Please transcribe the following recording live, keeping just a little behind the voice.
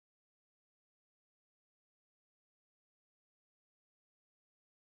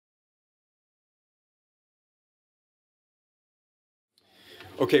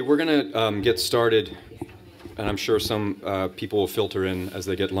Okay, we're going to get started, and I'm sure some people will filter in as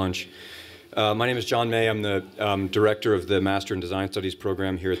they get lunch. My name is John May. I'm the director of the Master in Design Studies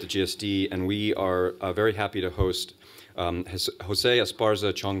program here at the GSD, and we are very happy to host José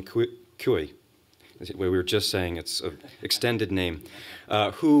Esparza Chong Cuy. We were just saying it's an extended name,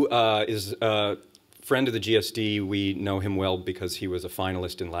 who is a friend of the GSD. We know him well because he was a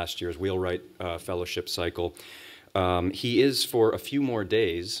finalist in last year's Wheelwright Fellowship cycle. He is, for a few more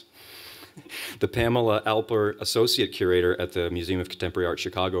days, the Pamela Alper Associate Curator at the Museum of Contemporary Art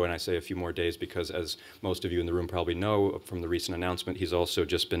Chicago, and I say a few more days because, as most of you in the room probably know from the recent announcement, he's also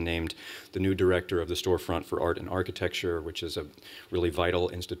just been named the new director of the Storefront for Art and Architecture, which is a really vital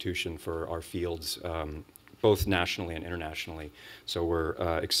institution for our fields, both nationally and internationally. So we're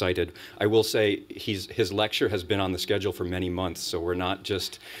excited. I will say his lecture has been on the schedule for many months, so we're not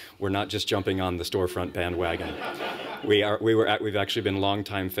just jumping on the Storefront bandwagon. We've actually been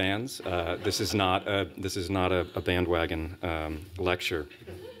longtime fans. This is not a bandwagon lecture.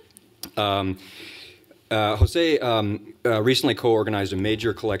 José recently co-organized a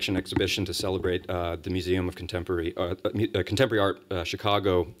major collection exhibition to celebrate the Museum of Contemporary Art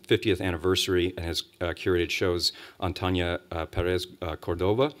Chicago 50th anniversary, and has curated shows on Tania, Pérez,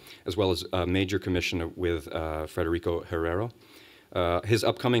 Córdova, as well as a major commission with Federico Herrero. His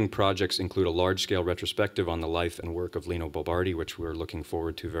upcoming projects include a large-scale retrospective on the life and work of Lina Bo Bardi, which we're looking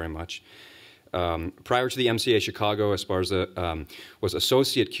forward to very much. Prior to the MCA Chicago, Esparza was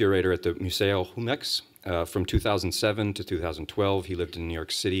associate curator at the Museo Jumex. From 2007 to 2012, he lived in New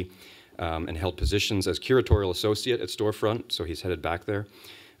York City and held positions as curatorial associate at Storefront, so he's headed back there.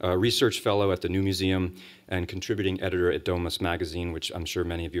 Research fellow at the New Museum and contributing editor at Domus magazine, which I'm sure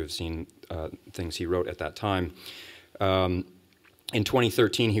many of you have seen things he wrote at that time. In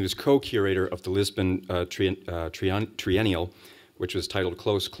 2013, he was co-curator of the Lisbon Triennial, which was titled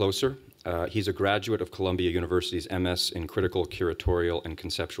Close, Closer. He's a graduate of Columbia University's MS in Critical, Curatorial, and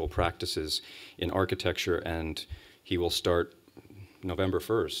Conceptual Practices in Architecture, and he will start November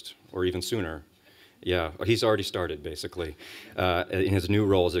 1st, or even sooner. Yeah, he's already started, basically, in his new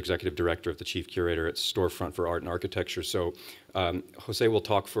role as Executive Director of the Chief Curator at Storefront for Art and Architecture. So José will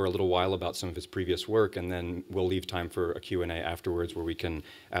talk for a little while about some of his previous work, and then we'll leave time for a Q&A afterwards where we can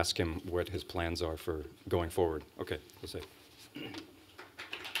ask him what his plans are for going forward. Okay, José.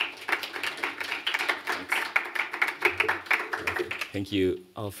 Thank you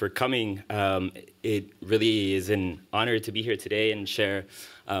all for coming. It really is an honor to be here today and share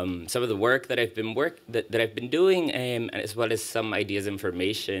some of the work that I've been doing, as well as some ideas,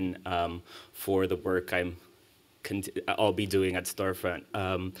 information for the work I'll be doing at Storefront.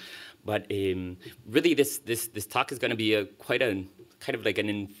 But really, this talk is going to be quite a kind of like an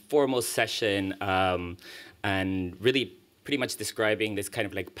informal session, and really pretty much describing this kind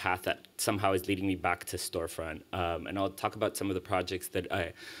of like path that somehow is leading me back to Storefront. And I'll talk about some of the projects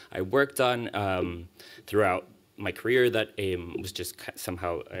that I worked on throughout my career that was just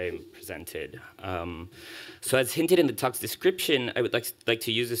somehow presented. So as hinted in the talk's description, I would like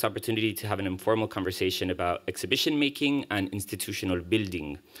to use this opportunity to have an informal conversation about exhibition making and institutional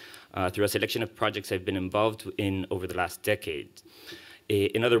building through a selection of projects I've been involved in over the last decade.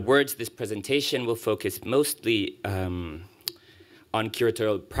 In other words, this presentation will focus mostly on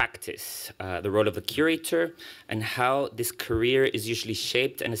curatorial practice, the role of the curator, and how this career is usually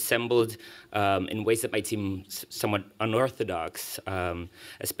shaped and assembled in ways that might seem somewhat unorthodox,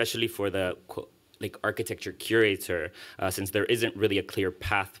 especially for the like architecture curator, since there isn't really a clear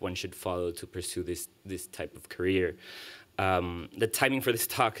path one should follow to pursue this type of career. The timing for this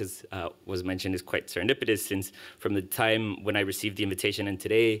talk, as was mentioned, is quite serendipitous, since from the time when I received the invitation and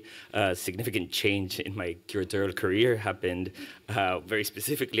today, a significant change in my curatorial career happened. Very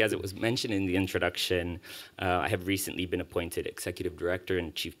specifically, as it was mentioned in the introduction, I have recently been appointed Executive Director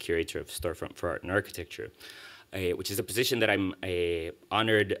and Chief Curator of Storefront for Art and Architecture, which is a position that I'm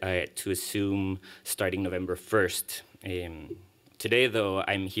honored to assume starting November 1st. Today, though,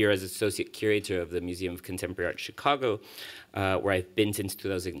 I'm here as Associate Curator of the Museum of Contemporary Art Chicago, where I've been since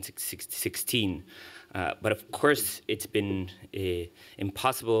 2016. But of course, it's been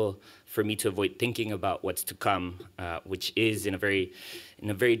impossible for me to avoid thinking about what's to come, which is in a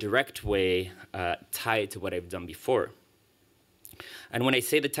very direct way tied to what I've done before. And when I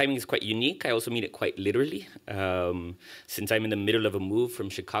say the timing is quite unique, I also mean it quite literally, since I'm in the middle of a move from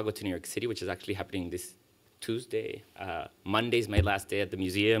Chicago to New York City, which is actually happening this Tuesday. Monday's my last day at the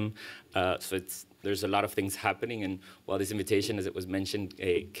museum, so there's a lot of things happening. And while this invitation, as it was mentioned,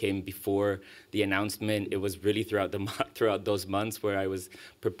 came before the announcement, it was really throughout those months where I was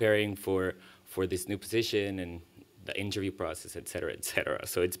preparing for this new position and the interview process, et cetera, et cetera.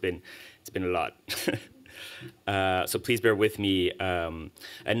 So it's been a lot. So please bear with me.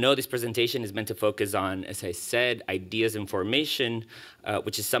 I know this presentation is meant to focus on, as I said, ideas and formation,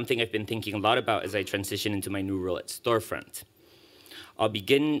 which is something I've been thinking a lot about as I transition into my new role at Storefront. I'll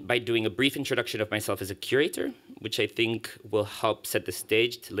begin by doing a brief introduction of myself as a curator, which I think will help set the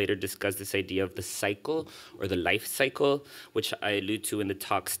stage to later discuss this idea of the cycle or the life cycle, which I allude to in the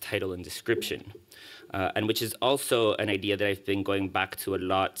talk's title and description, and which is also an idea that I've been going back to a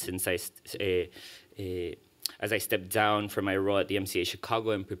lot since as I step down from my role at the MCA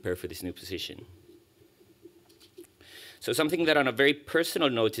Chicago and prepare for this new position. So something that on a very personal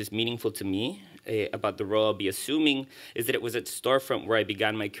note is meaningful to me about the role I'll be assuming is that it was at Storefront where I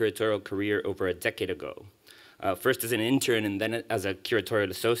began my curatorial career over a decade ago. First as an intern and then as a curatorial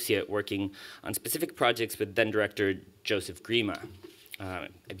associate working on specific projects with then director Joseph Grima. I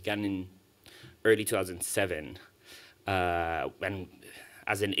began in early 2007. And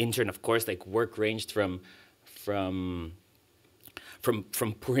as an intern, of course, like work ranged from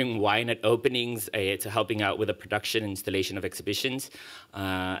pouring wine at openings to helping out with the production and installation of exhibitions,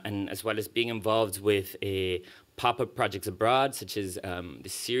 and as well as being involved with pop-up projects abroad, such as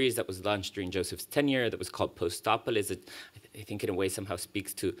this series that was launched during Joseph's tenure that was called Postopolis. I think in a way somehow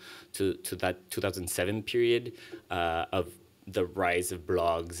speaks to that 2007 period of the rise of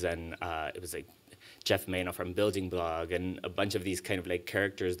blogs, and it was like Jeff Maynard from Building Blog and a bunch of these kind of like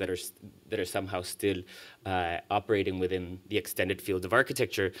characters that are somehow still operating within the extended field of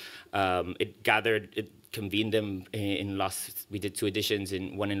architecture. It convened them we did 2 editions,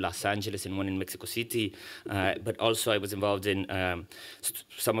 one in Los Angeles and one in Mexico City, but also I was involved in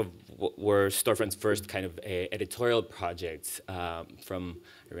some of what were Storefront's first kind of editorial projects I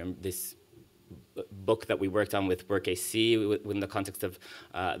remember this book that we worked on with Work AC in the context of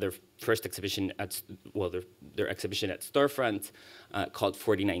their first exhibition their exhibition at Storefront called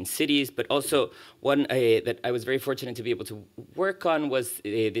 49 Cities, but also one that I was very fortunate to be able to work on was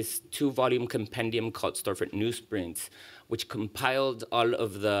this 2-volume compendium called Storefront Newsprints, which compiled all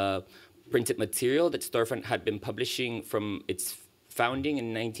of the printed material that Storefront had been publishing from its founding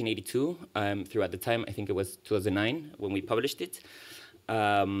in 1982 through, at the time, I think it was 2009 when we published it.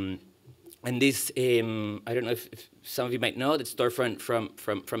 And this, I don't know if some of you might know that Storefront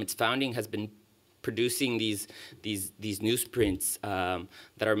from its founding has been producing these newsprints that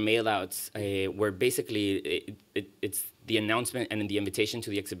are mail-outs where basically it's the announcement and the invitation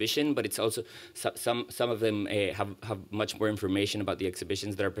to the exhibition, but it's also some of them have much more information about the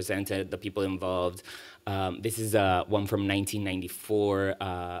exhibitions that are presented, the people involved. This is one from 1994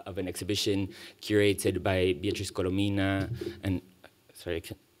 of an exhibition curated by Beatriz Colomina and, sorry,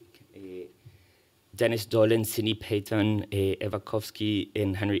 Dennis Dolan, Sidney Payton, Eva Kofsky,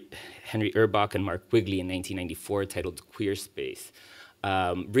 and Henry Urbach and Mark Quigley in 1994, titled Queer Space.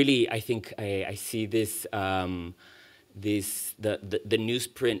 Really, I think I see this the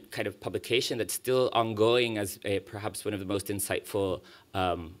newsprint kind of publication that's still ongoing as perhaps one of the most insightful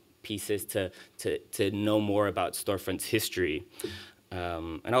pieces to know more about Storefront's history.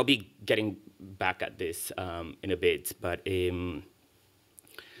 And I'll be getting back at this in a bit, but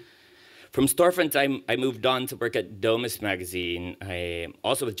from Storefront, I moved on to work at Domus magazine,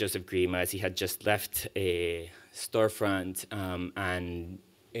 also with Joseph Grima, as he had just left Storefront, and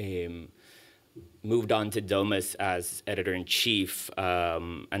moved on to Domus as editor-in-chief.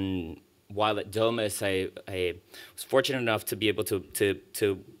 And while at Domus, I was fortunate enough to be able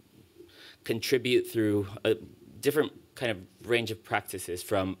to contribute through a different kind of range of practices,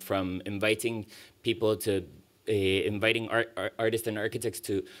 from inviting people to inviting artists and architects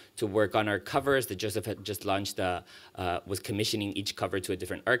to work on our covers that Joseph had just launched, was commissioning each cover to a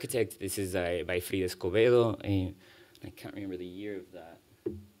different architect. This is by Frida Escobedo. I can't remember the year of that,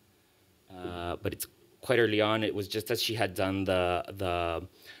 but it's quite early on. It was just as she had done the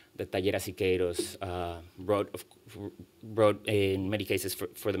Tallera Siqueiros, wrote in many cases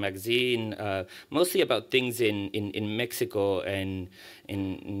for the magazine, mostly about things in Mexico and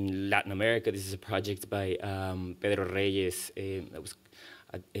in Latin America. This is a project by Pedro Reyes. That was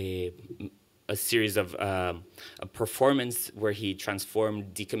a series of a performance where he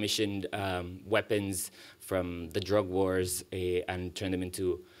transformed decommissioned weapons from the drug wars and turned them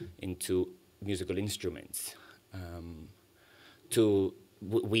into musical instruments.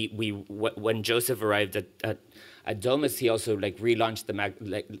 When Joseph arrived at Domus, he also relaunched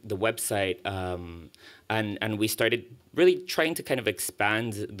the website, and we started really trying to kind of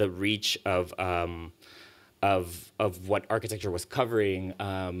expand the reach of what architecture was covering,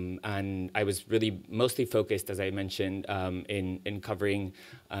 and I was really mostly focused, as I mentioned, in covering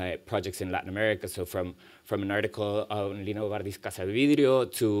projects in Latin America. So from an article on Lina Bo Bardi's Casa de Vidrio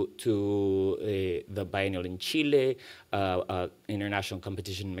to the biennial in Chile, international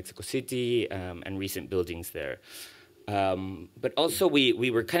competition in Mexico City, and recent buildings there. But also we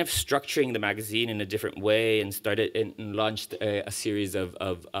were kind of structuring the magazine in a different way and started and launched a series of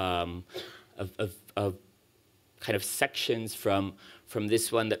kind of sections from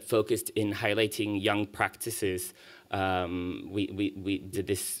this one that focused in highlighting young practices. We did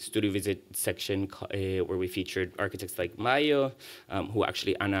this studio visit section where we featured architects like Mayo, who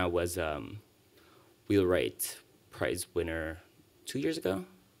actually Anna was Wheelwright Prize winner 2 years ago.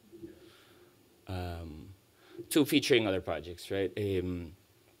 To featuring other projects, right?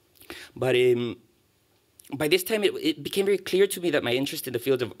 But by this time, it became very clear to me that my interest in the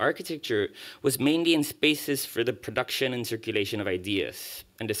field of architecture was mainly in spaces for the production and circulation of ideas,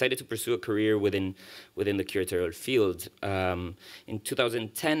 and decided to pursue a career within the curatorial field. In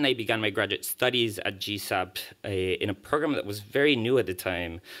 2010, I began my graduate studies at GSAP in a program that was very new at the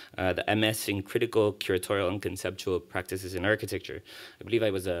time, the MS in Critical, Curatorial, and Conceptual Practices in Architecture. I believe I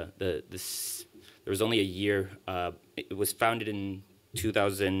was there was only a year. It was founded in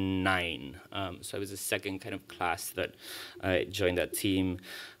 2009, so I was the second kind of class that joined that team.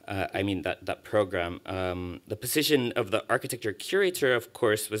 That program. The position of the architecture curator, of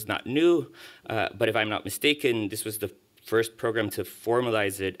course, was not new, but if I'm not mistaken, this was the first program to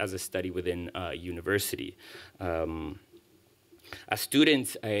formalize it as a study within a university. As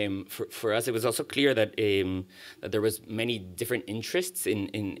students, for us, it was also clear that there was many different interests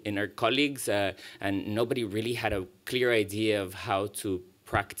in our colleagues, and nobody really had a clear idea of how to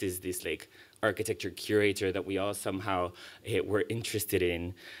practice this like architecture curator that we all somehow were interested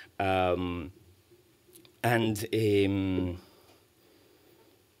in,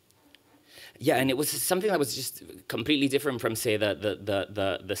 yeah, and it was something that was just completely different from, say,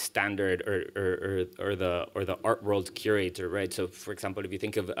 the standard or the art world curator, right? So, for example, if you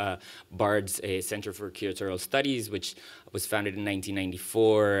think of Bard's Center for Curatorial Studies, which was founded in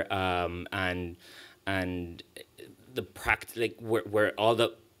 1994, and the where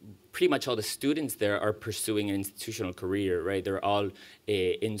pretty much all the students there are pursuing an institutional career, right? They're all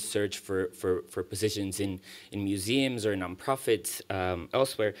in search for positions in museums or nonprofits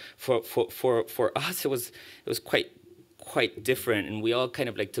elsewhere. For us, it was quite different, and we all kind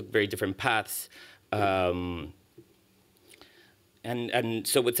of like took very different paths. And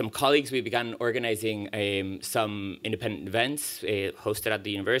so with some colleagues, we began organizing some independent events hosted at the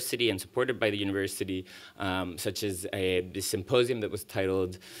university and supported by the university, such as this symposium that we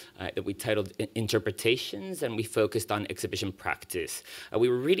titled Interpretations, and we focused on exhibition practice. We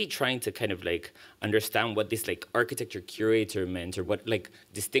were really trying to kind of like understand what this like architecture curator meant, or what like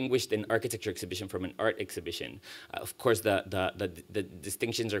distinguished an architecture exhibition from an art exhibition. Of course, the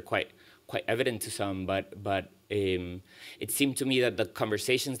distinctions are quite evident to some, but it seemed to me that the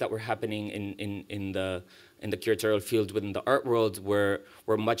conversations that were happening in the curatorial field within the art world were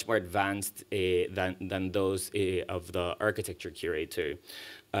much more advanced than those of the architecture curator.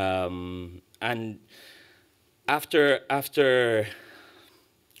 And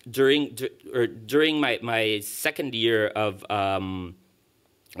during my second year of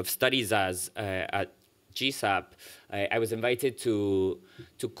studies at GSAP, I was invited to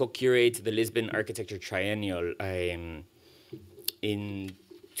co-curate the Lisbon Architecture Triennial in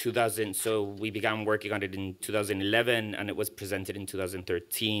 2000. So we began working on it in 2011, and it was presented in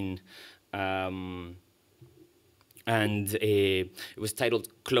 2013. And it was titled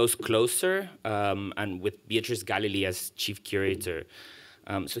Close Closer, and with Beatrice Galilei as chief curator.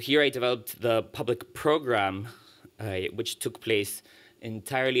 So here I developed the public program, which took place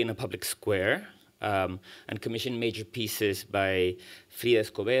entirely in a public square, and commissioned major pieces by Frida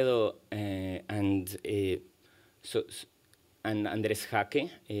Escobedo and Andres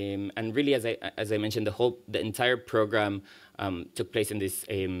Jaque. And really, as I mentioned, the entire program took place in this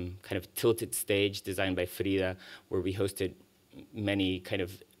kind of tilted stage designed by Frida, where we hosted many kind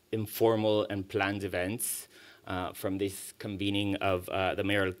of informal and planned events. From this convening of the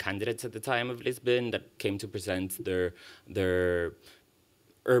mayoral candidates at the time of Lisbon that came to present their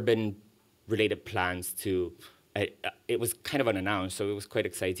urban-related plans to. It was kind of unannounced, so it was quite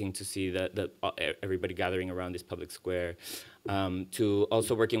exciting to see that everybody gathering around this public square. To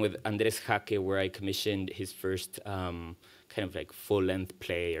also working with Andres Jaque, where I commissioned his first kind of like full-length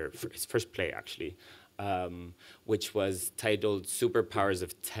play, or his first play actually, which was titled Superpowers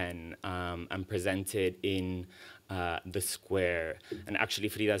of 10, and presented in the square. And actually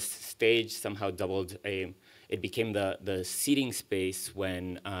Frida's stage somehow doubled it became the seating space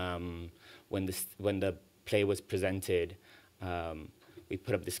when the play was presented. We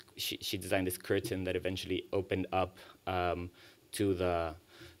put up this. She designed this curtain that eventually opened up to the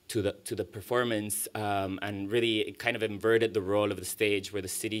performance, and really it kind of inverted the role of the stage, where the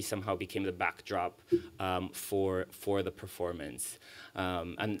city somehow became the backdrop for the performance.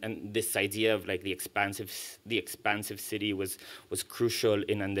 And this idea of like the expansive city was crucial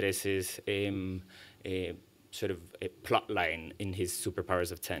in Andres's sort of a plot line in his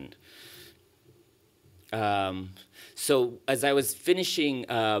Superpowers of 10. So as I was finishing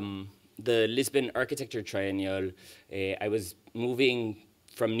the Lisbon Architecture Triennial, I was moving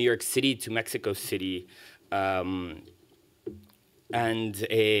from New York City to Mexico City. And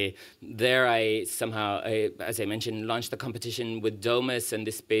there I somehow, as I mentioned, launched a competition with Domus and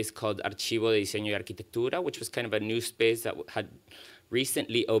this space called Archivo de Diseño y Arquitectura, which was kind of a new space that had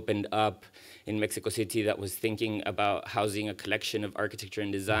recently opened up in Mexico City that was thinking about housing a collection of architecture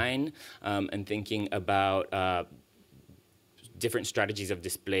and design, and thinking about different strategies of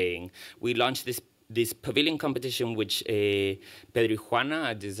displaying. We launched this pavilion competition, which Pedro y Juana,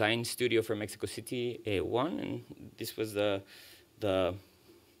 a design studio from Mexico City, won, and this was the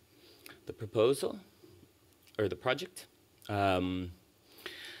proposal or the project.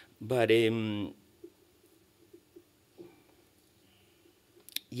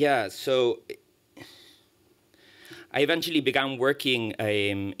 Yeah, so I eventually began working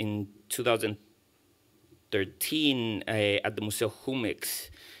in 2013 at the Museo Jumex,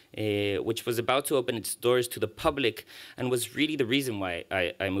 which was about to open its doors to the public, and was really the reason why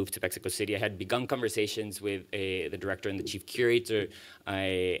I moved to Mexico City. I had begun conversations with the director and the chief curator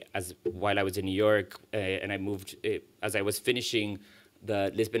while I was in New York, and I moved, as I was finishing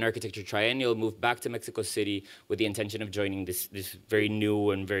the Lisbon Architecture Triennial, moved back to Mexico City with the intention of joining this very new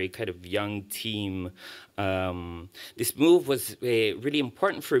and very kind of young team. This move was really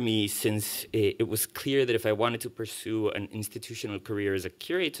important for me, since it was clear that if I wanted to pursue an institutional career as a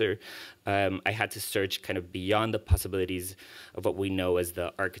curator, I had to search kind of beyond the possibilities of what we know as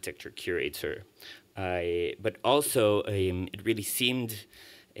the architecture curator. But also, it really seemed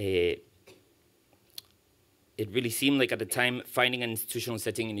like at the time, finding an institutional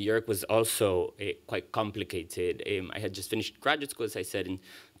setting in New York was also quite complicated. I had just finished graduate school, as I said, in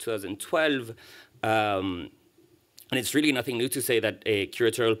 2012. And it's really nothing new to say that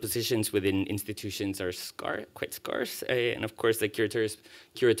curatorial positions within institutions are quite scarce. And of course, the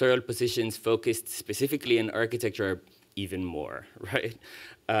curatorial positions focused specifically in architecture are even more, right?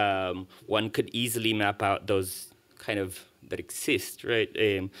 One could easily map out those kind of that exist, right?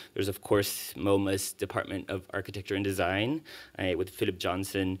 There's, of course, MoMA's Department of Architecture and Design, with Philip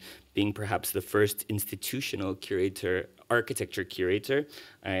Johnson being perhaps the first institutional architecture curator,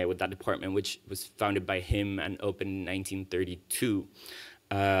 with that department, which was founded by him and opened in 1932.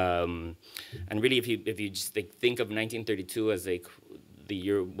 And really, if you just think of 1932 as like the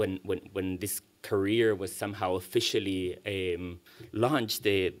year when this career was somehow officially launched,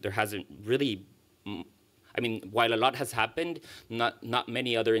 there hasn't really. I mean, while a lot has happened, not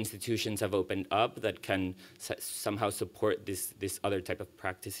many other institutions have opened up that can somehow support this other type of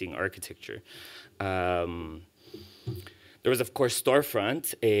practicing architecture. There was, of course,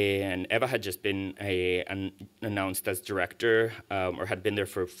 Storefront, and Eva had just been announced as director, or had been there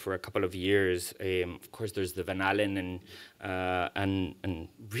for a couple of years. Of course, there's the Van Allen and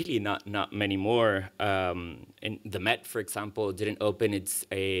really not many more. And the Met, for example, didn't open its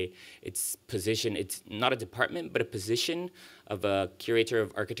position. It's not a department, but a position of a curator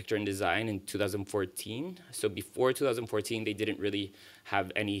of architecture and design in 2014. So before 2014, they didn't really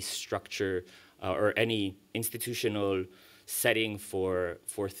have any structure or any institutional setting for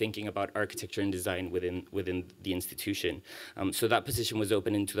thinking about architecture and design within the institution. So that position was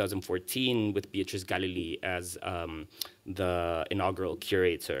open in 2014 with Beatrice Galilei as the inaugural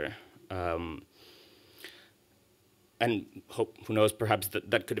curator. And who knows, perhaps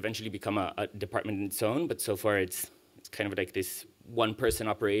that could eventually become a department in its own, but so far it's kind of like this one-person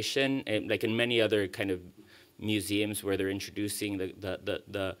operation, like in many other kind of museums where they're introducing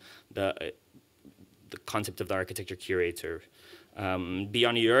the concept of the architecture curator.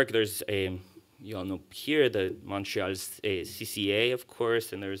 Beyond New York, there's you all know here, the Montreal's CCA, of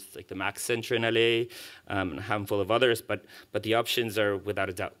course, and there's like the Max Center in LA, and a handful of others, but the options are without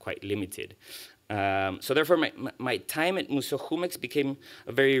a doubt quite limited. So therefore, my time at Museo Jumex became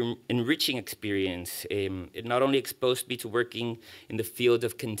a very enriching experience. It not only exposed me to working in the field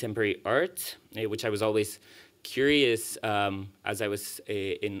of contemporary art, which I was always curious as I was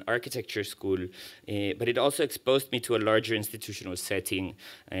in architecture school, but it also exposed me to a larger institutional setting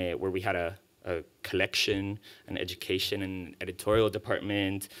where we had a a collection, an education and editorial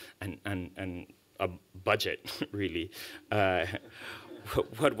department, and a budget, really.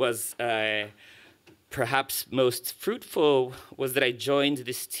 What was perhaps most fruitful was that I joined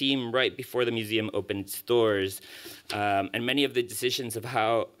this team right before the museum opened its doors, and many of the decisions of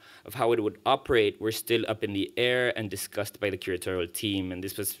how it would operate were still up in the air and discussed by the curatorial team. And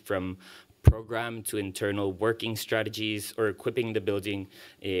this was from program to internal working strategies or equipping the building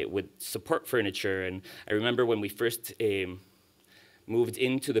with support furniture. And I remember when we first moved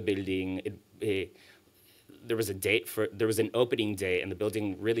into the building, there was an opening day, and the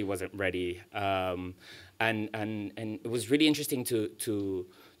building really wasn't ready. And it was really interesting to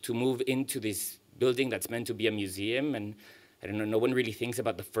move into this building that's meant to be a museum. And I don't know, no one really thinks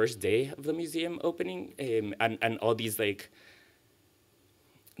about the first day of the museum opening, and all these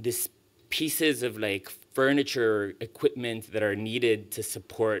these pieces of furniture, equipment that are needed to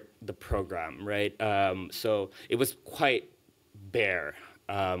support the program, right? So it was quite bare.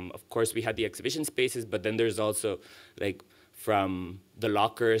 Of course, we had the exhibition spaces, but then there's also from the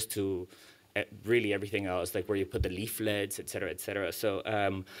lockers to really everything else, where you put the leaflets, et cetera, et cetera. So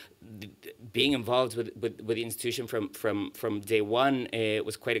being involved with the institution from day one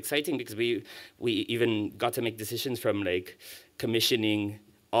was quite exciting, because we even got to make decisions from commissioning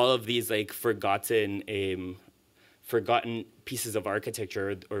all of these forgotten pieces of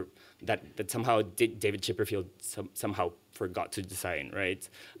architecture, or that somehow David Chipperfield somehow forgot to design, right?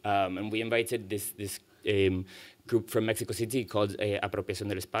 And we invited this group from Mexico City called Apropiación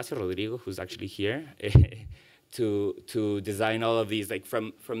del Espacio, Rodrigo, who's actually here, to design all of these,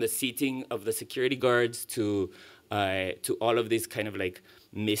 from the seating of the security guards to all of these kind of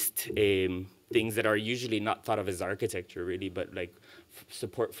missed things that are usually not thought of as architecture, really, but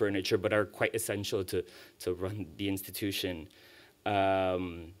support furniture, but are quite essential to run the institution. Where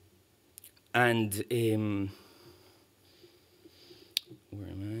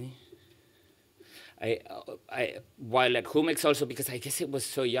am I? While at Jumex also, because I guess it was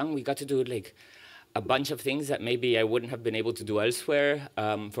so young, we got to do a bunch of things that maybe I wouldn't have been able to do elsewhere,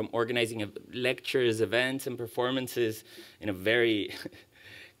 from organizing lectures, events, and performances in a very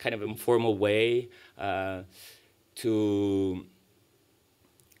kind of informal way, to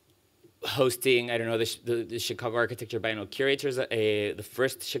hosting, I don't know, the Chicago Architecture Biennial Curators, the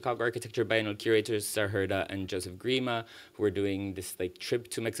first Chicago Architecture Biennial Curators, Sarherda and Joseph Grima, who were doing this trip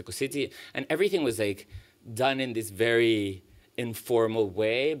to Mexico City. And everything was done in this very informal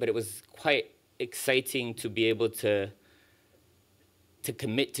way, but it was quite exciting to be able to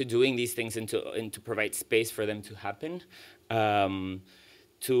commit to doing these things and to provide space for them to happen.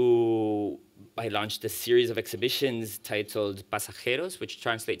 I launched a series of exhibitions titled Pasajeros, which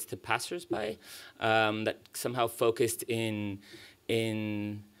translates to passersby, that somehow focused in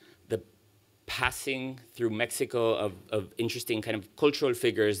the passing through Mexico of interesting kind of cultural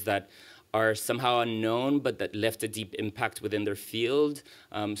figures that are somehow unknown, but that left a deep impact within their field.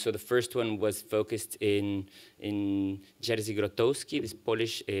 So the first one was focused in Jerzy Grotowski, this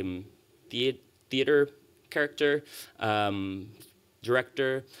Polish theater character,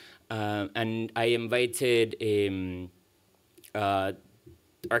 director, and I invited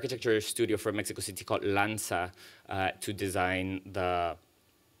architecture studio from Mexico City called Lanza to design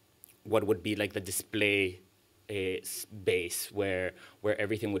what would be the display space where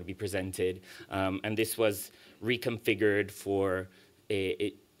everything would be presented, and this was reconfigured for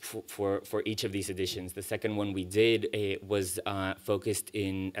each of these editions. The second one we did was focused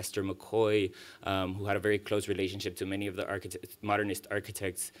in Esther McCoy, who had a very close relationship to many of the modernist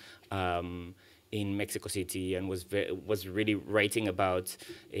architects in Mexico City, and was really writing about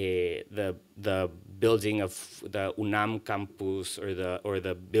the building of the UNAM campus or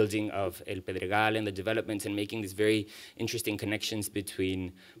the building of El Pedregal and the developments, and making these very interesting connections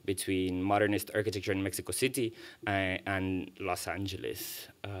between modernist architecture in Mexico City and Los Angeles.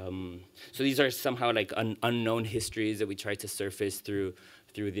 So these are somehow unknown histories that we try to surface through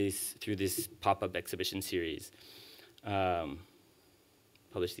this pop-up exhibition series.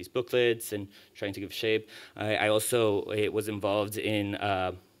 Published these booklets and trying to give shape. I also was involved in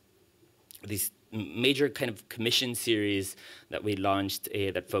these major kind of commission series that we launched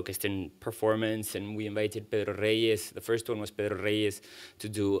that focused in performance, and we invited Pedro Reyes. The first one was Pedro Reyes to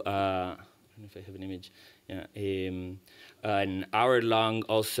do, I don't know if I have an image, yeah, an hour-long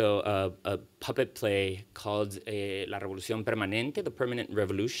also a puppet play called La Revolución Permanente, the Permanent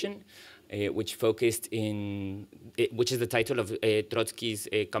Revolution, which focused which is the title of Trotsky's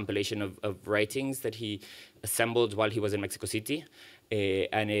compilation of writings that he assembled while he was in Mexico City,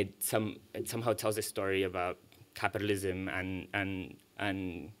 and it somehow tells a story about capitalism and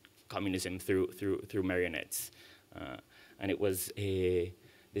communism through marionettes. And it was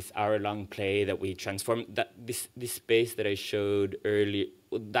this hour-long play that we transformed. This space that I showed earlier,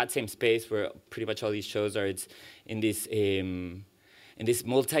 that same space where pretty much all these shows are, it's in this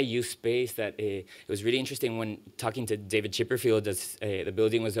multi-use space that it was really interesting when talking to David Chipperfield as the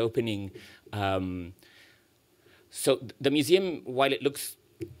building was opening. So the museum, while it looks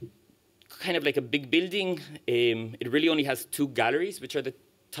kind of like a big building, it really only has 2 galleries, which are the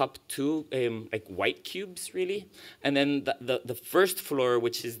top 2 like white cubes, really. And then the first floor,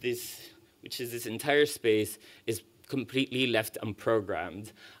 which is this entire space, is completely left unprogrammed.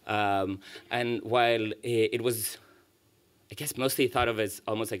 And while it was, I guess, mostly thought of as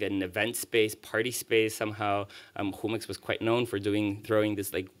almost like an event space, party space somehow, Jumex was quite known for throwing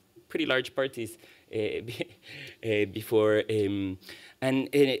this like pretty large parties before. And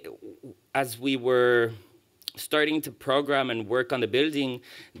as we were starting to program and work on the building,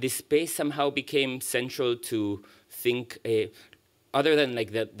 this space somehow became central to think, other than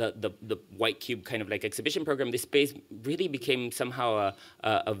like the white cube kind of like exhibition program, this space really became somehow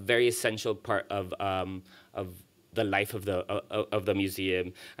a very essential part of the life of the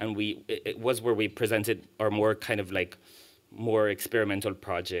museum. And it was where we presented our more kind of like more experimental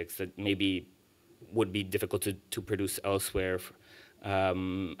projects that maybe would be difficult to produce elsewhere.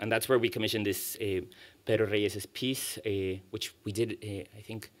 And that's where we commissioned this Pedro Reyes' piece, which we did, I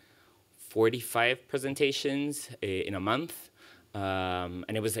think, 45 presentations in a month.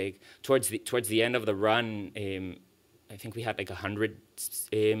 And it was like towards the end of the run, I think we had like 100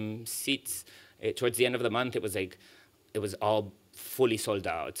 seats. Towards the end of the month, it was all fully sold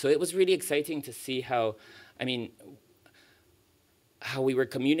out. So it was really exciting to see how we were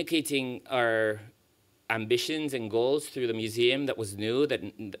communicating our ambitions and goals through the museum that was new,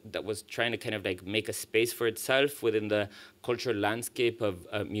 that was trying to kind of like make a space for itself within the cultural landscape of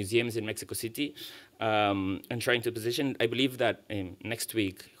museums in Mexico City, and trying to position. I believe that next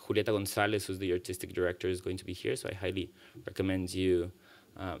week, Julieta Gonzalez, who's the artistic director, is going to be here, so I highly recommend you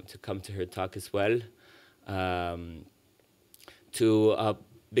to come to her talk as well. To a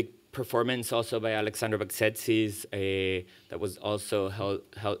big performance also by Alexandra Baksetsis that was also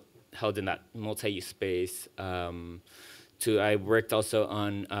held in that multi-use space. I worked also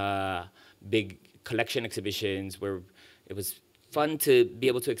on big collection exhibitions where it was fun to be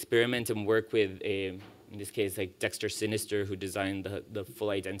able to experiment and work with, in this case, like Dexter Sinister, who designed the full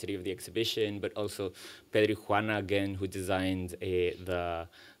identity of the exhibition, but also Pedro Juana again, who designed who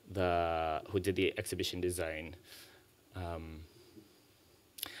did the exhibition design.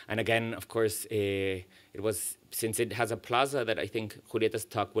 And again, of course, it was, since it has a plaza that I think Julieta's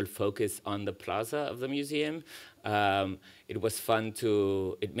talk will focus on the plaza of the museum, it was fun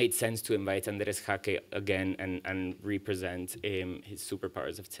it made sense to invite Andres Jaque again and represent his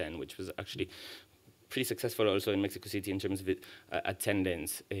Superpowers of 10, which was actually pretty successful also in Mexico City in terms of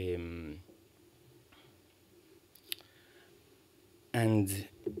attendance. And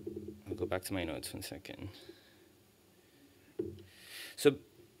I'll go back to my notes 1 second. So,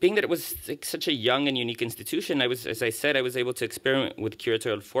 being that it was like such a young and unique institution, as I said, I was able to experiment with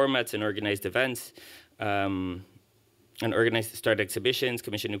curatorial formats and organized events, and start exhibitions,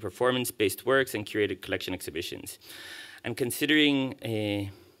 commission new performance-based works, and curated collection exhibitions. And considering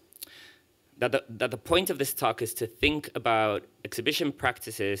that the point of this talk is to think about exhibition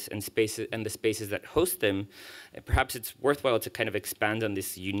practices and spaces and the spaces that host them, perhaps it's worthwhile to kind of expand on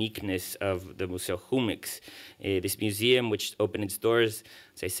this uniqueness of the Museo Jumex. This museum, which opened its doors,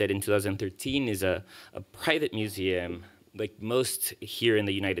 as I said, in 2013, is a private museum, like most here in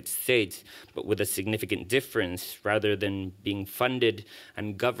the United States, but with a significant difference. Rather than being funded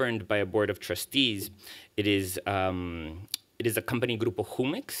and governed by a board of trustees, it is a company, Grupo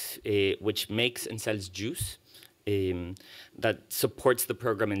Jumex, which makes and sells juice that supports the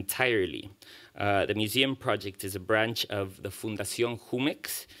program entirely. The museum project is a branch of the Fundación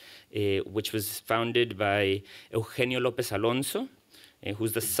Jumex, which was founded by Eugenio López Alonso,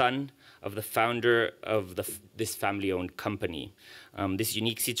 who's the son of the founder of this family-owned company. This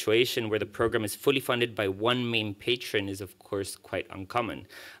unique situation where the program is fully funded by one main patron is, of course, quite uncommon.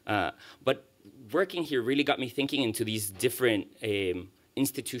 But working here really got me thinking into these different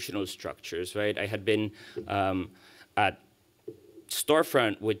institutional structures, right? I had been at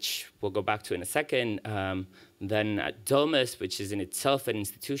Storefront, which we'll go back to in a second, then at Domus, which is in itself an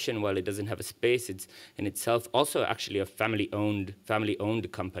institution. While it doesn't have a space, it's in itself also actually a family-owned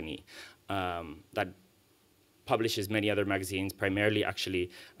company that publishes many other magazines. Primarily, actually,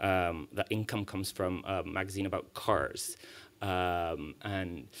 the income comes from a magazine about cars,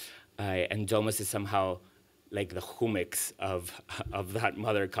 and Domus is somehow like the Jumex of that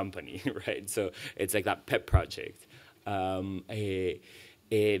mother company, right? So it's like that pet project.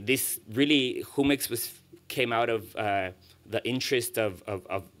 This really, Jumex came out of the interest of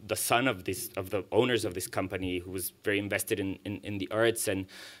the son of the owners of this company, who was very invested in the arts, and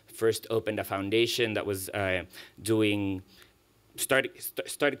first opened a foundation that was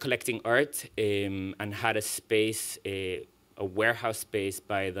started collecting art, and had a space, a warehouse space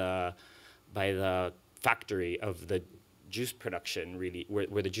by the factory of the juice production, really,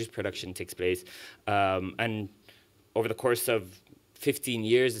 where the juice production takes place. And over the course of 15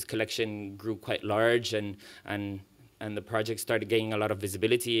 years, this collection grew quite large, and the project started gaining a lot of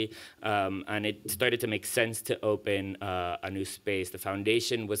visibility, and it started to make sense to open a new space. The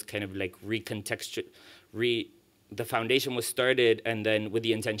foundation was kind of like the foundation was started, and then with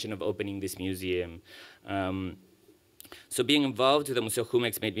the intention of opening this museum. So being involved with the Museo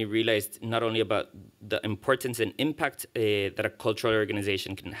Jumex made me realize not only about the importance and impact that a cultural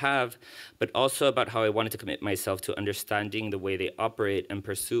organization can have, but also about how I wanted to commit myself to understanding the way they operate and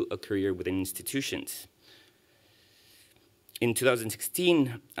pursue a career within institutions. In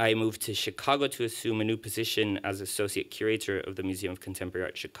 2016, I moved to Chicago to assume a new position as Associate Curator of the Museum of Contemporary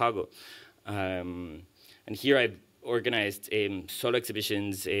Art Chicago. And here I've organized solo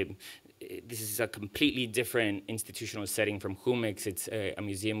exhibitions. This is a completely different institutional setting from Jumex. It's a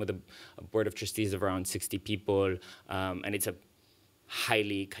museum with a board of trustees of around 60 people, and it's a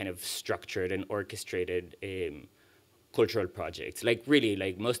highly kind of structured and orchestrated cultural project, like really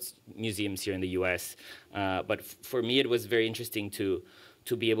like most museums here in the US. But for me, it was very interesting to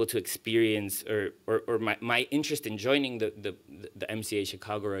be able to experience, or my interest in joining the MCA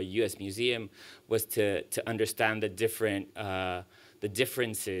Chicago or a US museum was to understand the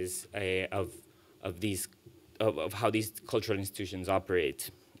differences of how these cultural institutions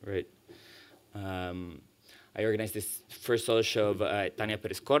operate, right? I organized this first solo show of Tania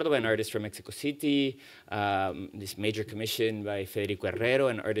Pérez Córdova, an artist from Mexico City, this major commission by Federico Herrero,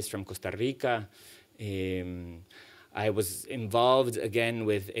 an artist from Costa Rica. I was involved again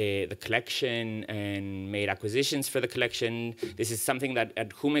with the collection and made acquisitions for the collection. This is something that at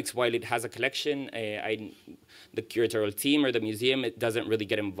Jumex, while it has a collection, the curatorial team or the museum, it doesn't really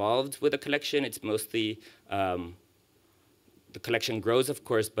get involved with the collection. It's mostly, the collection grows, of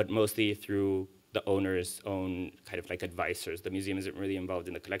course, but mostly through the owner's own kind of like advisors. The museum isn't really involved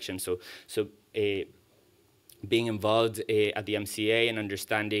in the collection. So being involved at the MCA and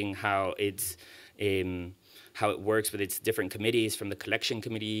understanding how how it works with its different committees, from the collection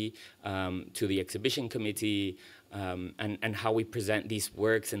committee to the exhibition committee, and how we present these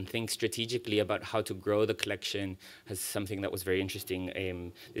works and think strategically about how to grow the collection, has something that was very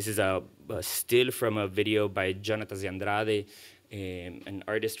interesting. This is a still from a video by Jonathas de Andrade, an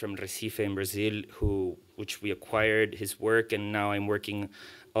artist from Recife in Brazil, which we acquired his work, and now I'm working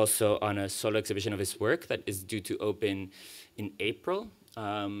also on a solo exhibition of his work that is due to open in April.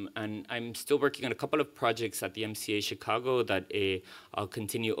 And I'm still working on a couple of projects at the MCA Chicago that I'll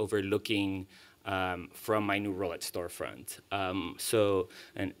continue overlooking from my new role at Storefront.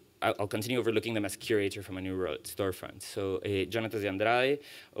 And I'll continue overlooking them as curator from my new role at Storefront. So Jonathas de Andrade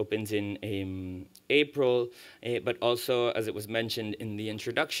opens in April, but also, as it was mentioned in the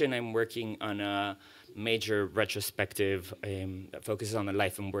introduction, I'm working on a major retrospective that focuses on the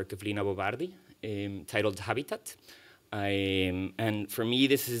life and work of Lina Bo Bardi, titled Habitat. And for me,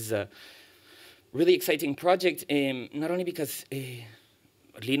 this is a really exciting project, not only because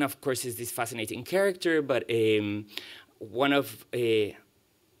Lina, of course, is this fascinating character, but one of the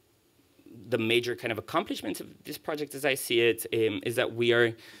major kind of accomplishments of this project, as I see it, is that we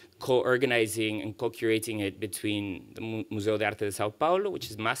are co-organizing and co-curating it between the Museo de Arte de São Paulo, which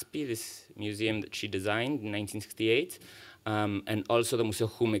is MASPI, this museum that she designed in 1968, and also the Museo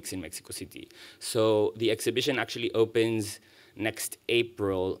Jumex in Mexico City. So the exhibition actually opens next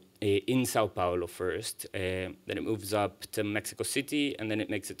April in São Paulo first, then it moves up to Mexico City, and then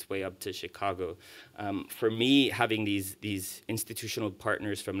it makes its way up to Chicago. For me, having these institutional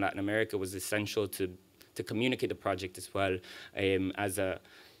partners from Latin America was essential to communicate the project as well. As a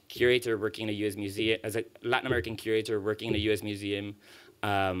curator working in a U.S. museum, as a Latin American curator working in a U.S. museum,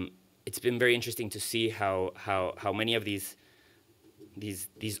 it's been very interesting to see how many of these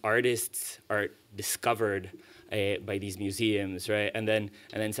artists are discovered by these museums, right? And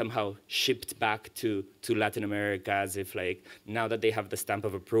then somehow shipped back to Latin America, as if like now that they have the stamp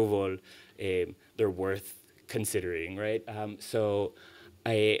of approval, they're worth considering, right? So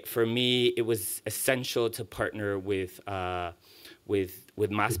for me, it was essential to partner with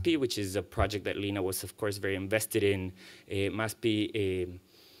MASPI, which is a project that Lina was, of course, very invested in. MASPI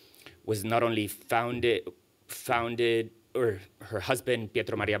was not only founded founded, or her husband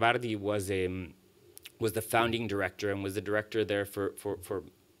Pietro Maria Bardi was the founding director and was the director there for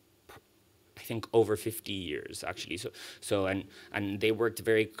I think over 50 years actually. And they worked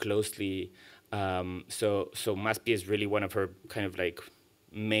very closely. So MASPI is really one of her kind of like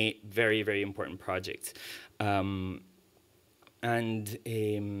very, very important projects. So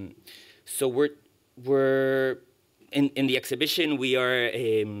we're in the exhibition, we are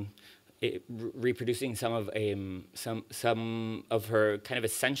reproducing some of her kind of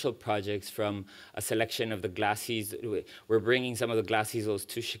essential projects from a selection of the glass easels. We're bringing some of the glass easels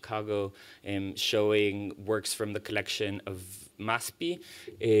to Chicago, showing works from the collection of MASPI,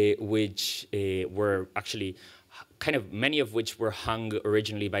 which were actually kind of many of which were hung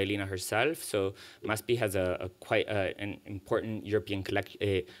originally by Lina herself. So MASPI has quite an important European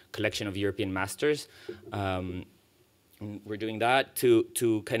collection of European masters. We're doing that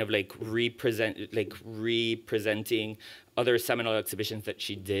to kind of like representing other seminal exhibitions that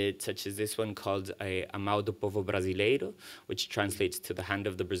she did, such as this one called A Mão do Povo Brasileiro, which translates to the hand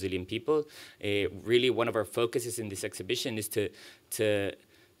of the Brazilian people. Really, one of our focuses in this exhibition is to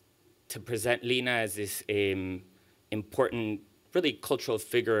present Lina as this important, really cultural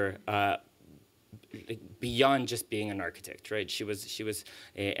figure beyond just being an architect, right? She was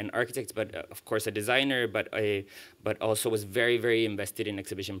an architect, but of course a designer, but also was very, very invested in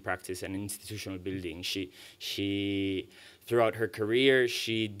exhibition practice and institutional building. She throughout her career,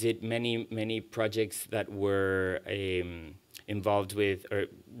 she did many projects that were involved with or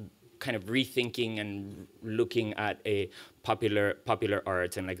kind of rethinking and looking at a popular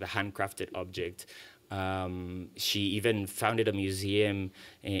art and like the handcrafted object. She even founded a museum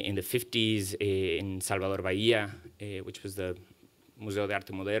in the 50s in Salvador Bahia, which was the Museo de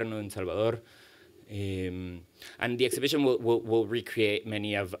Arte Moderno in Salvador. And the exhibition will recreate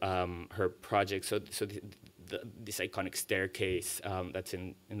many of her projects. So this iconic staircase that's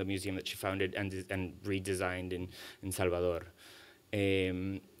in the museum that she founded and redesigned in Salvador.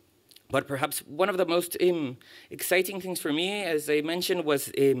 But perhaps one of the most exciting things for me, as I mentioned, was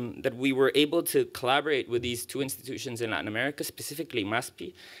that we were able to collaborate with these two institutions in Latin America, specifically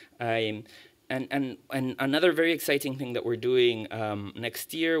MASPI. And another very exciting thing that we're doing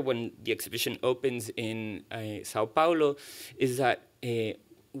next year when the exhibition opens in São Paulo is that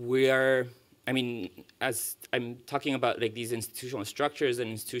we are, I mean, as I'm talking about like these institutional structures and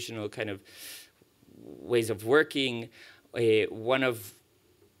institutional kind of ways of working,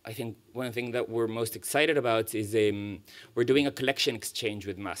 I think one of the things that we're most excited about is we're doing a collection exchange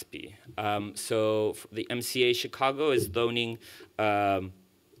with MASPI. So the MCA Chicago is loaning a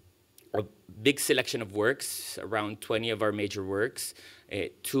big selection of works, around 20 of our major works,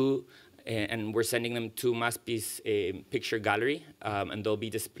 and we're sending them to MASPI's picture gallery, and they'll be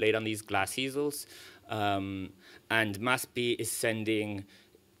displayed on these glass easels. And MASPI is sending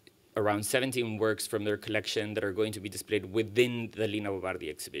around 17 works from their collection that are going to be displayed within the Lina Bo Bardi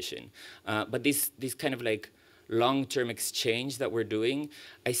exhibition. But this kind of like long-term exchange that we're doing,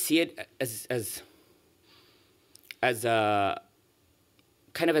 I see it as a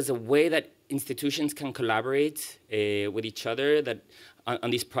kind of as a way that institutions can collaborate with each other that on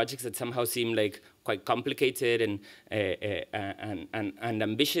these projects that somehow seem like quite complicated and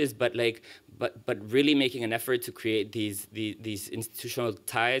ambitious, but really making an effort to create these institutional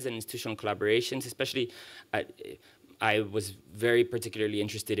ties and institutional collaborations. Especially, I was very particularly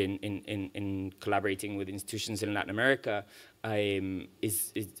interested in collaborating with institutions in Latin America.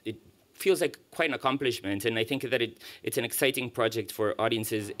 It feels like quite an accomplishment, and I think that it's an exciting project for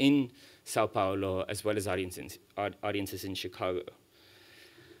audiences in Sao Paulo as well as audiences in Chicago.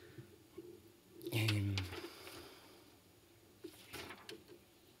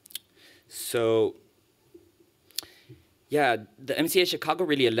 So, yeah, the MCA Chicago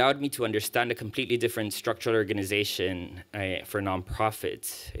really allowed me to understand a completely different structural organization for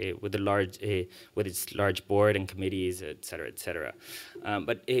nonprofits with its large board and committees, et cetera, et cetera.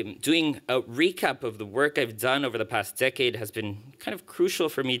 But doing a recap of the work I've done over the past decade has been kind of crucial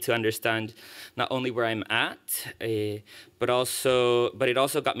for me to understand not only where I'm at, but it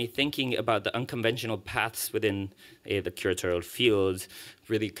also got me thinking about the unconventional paths within the curatorial field,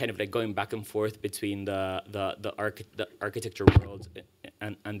 really kind of like going back and forth between the architecture world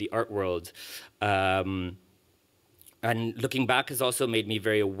and the art world. And looking back has also made me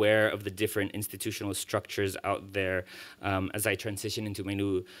very aware of the different institutional structures out there as I transition into my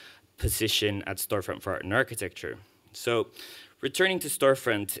new position at Storefront for Art and Architecture. So returning to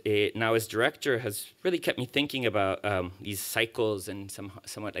Storefront now as director has really kept me thinking about these cycles and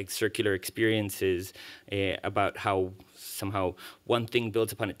somewhat like circular experiences, about how somehow one thing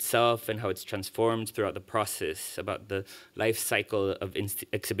builds upon itself and how it's transformed throughout the process, about the life cycle of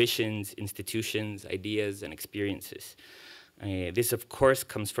exhibitions, institutions, ideas, and experiences. This, of course,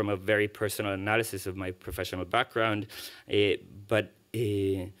 comes from a very personal analysis of my professional background, but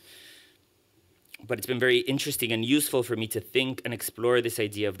it's been very interesting and useful for me to think and explore this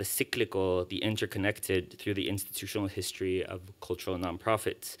idea of the cyclical, the interconnected, through the institutional history of cultural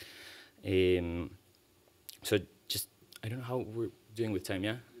nonprofits. So just, I don't know how we're doing with time,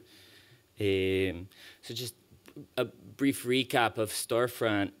 yeah? So just a brief recap of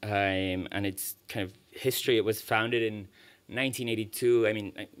Storefront and its kind of history. It was founded in 1982. I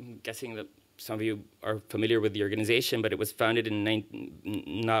mean, I'm guessing that some of you are familiar with the organization, but it was founded in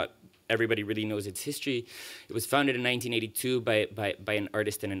not everybody really knows its history. It was founded in 1982 by an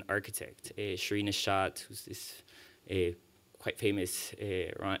artist and an architect, Shireen Ashat, who's this quite famous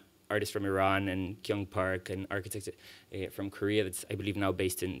artist from Iran, and Kyung Park, an architect from Korea that's, I believe, now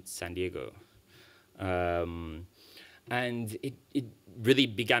based in San Diego. And it really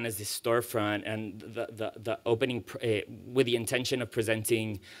began as this storefront, and the opening with the intention of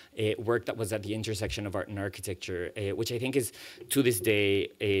presenting work that was at the intersection of art and architecture, which I think is, to this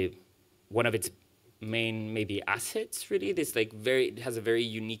day, one of its main maybe assets. Really, this like it has a very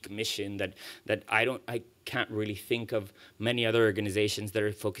unique mission that I can't really think of many other organizations that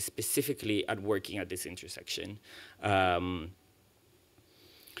are focused specifically at working at this intersection.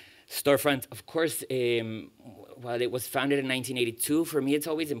 Storefront, of course, while it was founded in 1982, for me it's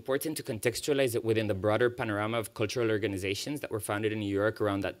always important to contextualize it within the broader panorama of cultural organizations that were founded in New York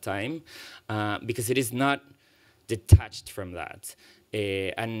around that time, because it is not detached from that.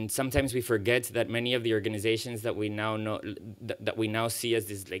 And sometimes we forget that many of the organizations that we now know, that we now see as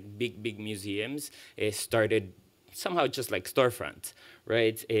these like big museums, started somehow just like Storefront,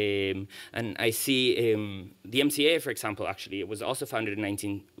 right? And I see the MCA, for example, actually, it was also founded in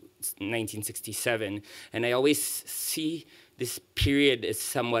 1967, and I always see this period as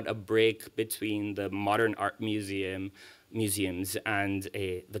somewhat a break between the modern art museums and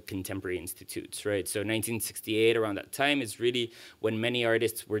the contemporary institutes, right? So 1968, around that time, is really when many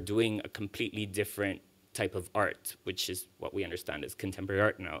artists were doing a completely different type of art, which is what we understand as contemporary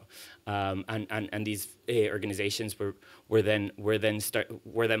art now. And these organizations were then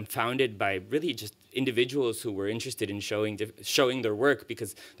founded by really just individuals who were interested in showing their work,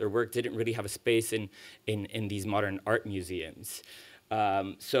 because their work didn't really have a space in these modern art museums.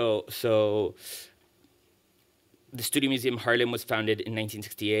 So the Studio Museum Harlem was founded in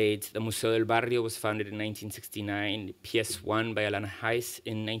 1968. The Museo del Barrio was founded in 1969. PS1 by Alana Heiss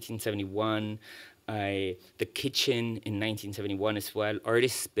in 1971. The Kitchen in 1971 as well.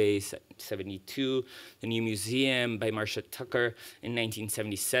 Artist Space at 72. The New Museum by Marcia Tucker in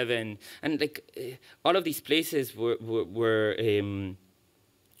 1977. And like all of these places were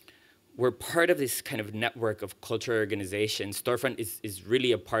part of this kind of network of cultural organizations. Storefront is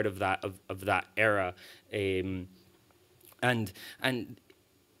really a part of that era. And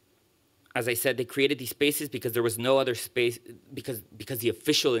as I said, they created these spaces because there was no other space, because the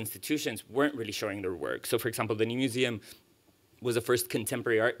official institutions weren't really showing their work. So for example, the New Museum was the first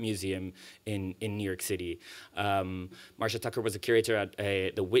contemporary art museum in New York City. Marcia Tucker was a curator at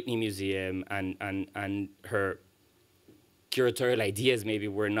the Whitney Museum, and her curatorial ideas maybe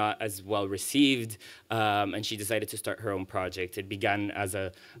were not as well received, and she decided to start her own project. It began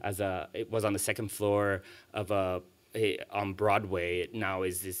it was on the second floor of on Broadway. It now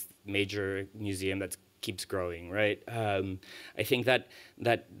is this major museum that keeps growing, right? I think that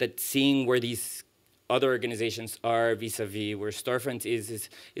seeing where these other organizations are vis-a-vis where Storefront is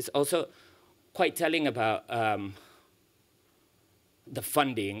also quite telling about the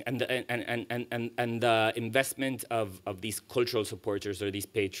funding and the investment of these cultural supporters or these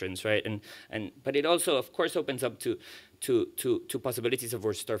patrons, right? But it also, of course, opens up to possibilities of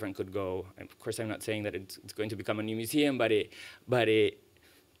where Storefront could go. And of course, I'm not saying that it's going to become a new museum, but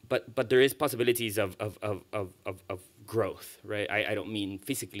there is possibilities of growth, right? I don't mean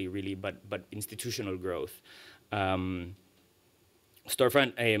physically, really, but institutional growth.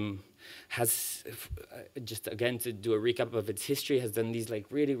 Storefront has, just again to do a recap of its history, has done these like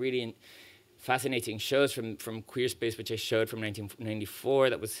really fascinating shows from Queer Space, which I showed from 1994,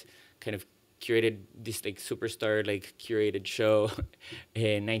 that was kind of curated, this like superstar like curated show.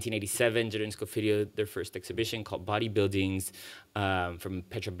 In 1987, Jordan Scofidio, their first exhibition called Body Buildings, from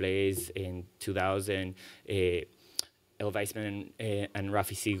Petra Blaze in 2000, El Weissman and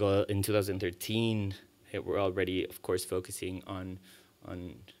Rafi Siegel in 2013. we're already, of course, focusing on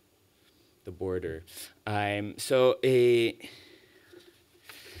the border.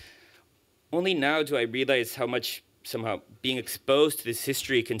 Only now do I realize how much somehow being exposed to this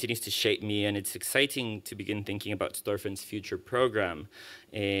history continues to shape me, and it's exciting to begin thinking about Storefront's future program.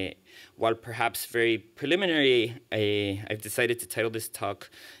 While perhaps very preliminary, I've decided to title this talk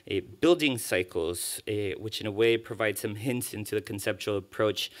Building Cycles, which in a way provides some hints into the conceptual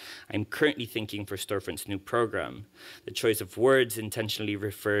approach I'm currently thinking for Storefront's new program. The choice of words intentionally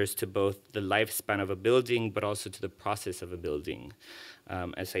refers to both the lifespan of a building, but also to the process of a building.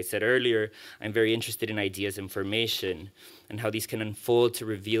 As I said earlier, I'm very interested in ideas and formation and how these can unfold to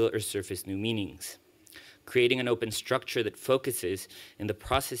reveal or surface new meanings. Creating an open structure that focuses in the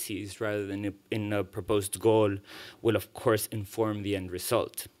processes rather than in a proposed goal will, of course, inform the end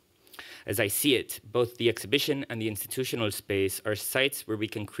result. As I see it, both the exhibition and the institutional space are sites where we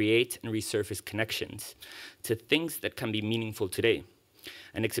can create and resurface connections to things that can be meaningful today.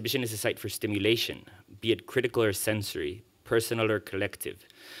 An exhibition is a site for stimulation, be it critical or sensory, personal or collective,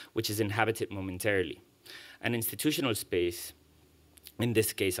 which is inhabited momentarily. An institutional space, in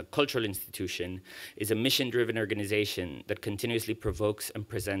this case a cultural institution, is a mission-driven organization that continuously provokes and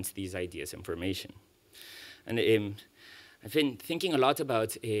presents these ideas and information. And I've been thinking a lot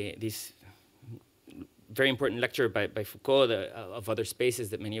about this very important lecture by Foucault of other spaces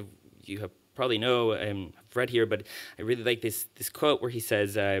that many of you have probably know, have read here, but I really like this quote where he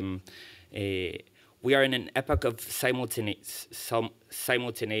says, we are in an epoch of simultaneity,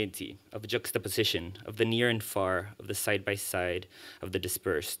 of juxtaposition, of the near and far, of the side by side, of the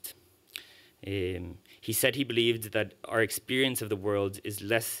dispersed. He said he believed that our experience of the world is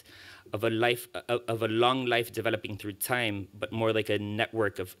less of a long life developing through time, but more like a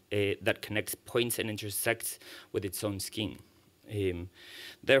network that connects points and intersects with its own scheme.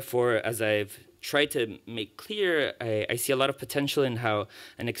 Therefore, as I've tried to make clear, I see a lot of potential in how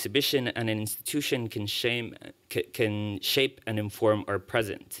an exhibition and an institution can shape and inform our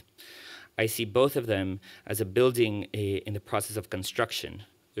present. I see both of them as a building in the process of construction.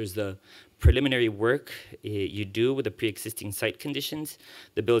 There's the preliminary work you do with the pre-existing site conditions,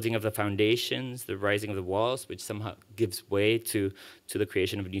 the building of the foundations, the rising of the walls, which somehow gives way to the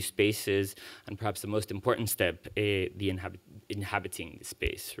creation of new spaces, and perhaps the most important step, the inhabiting the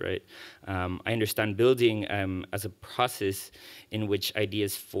space, right? I understand building as a process in which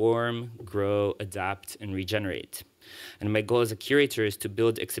ideas form, grow, adapt, and regenerate. And my goal as a curator is to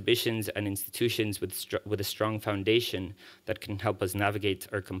build exhibitions and institutions with a strong foundation that can help us navigate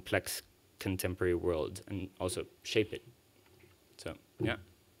our complex contemporary world and also shape it. So, yeah,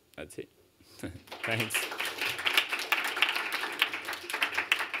 that's it. Thanks.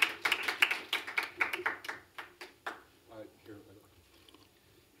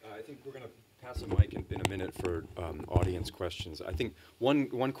 I think we're going to pass the mic in a minute for audience questions. I think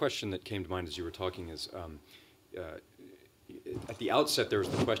one question that came to mind as you were talking is, at the outset there was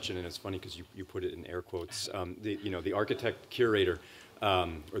the question, and it's funny because you put it in air quotes, the architect curator,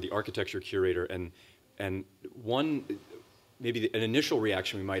 or the architecture curator, and one, maybe an initial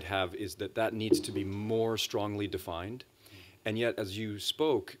reaction we might have is that needs to be more strongly defined, and yet as you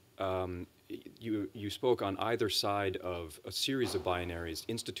spoke, you spoke on either side of a series of binaries,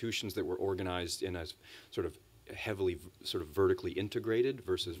 institutions that were organized in a sort of heavily vertically integrated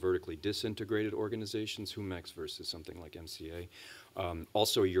versus vertically disintegrated organizations, Jumex versus something like MCA.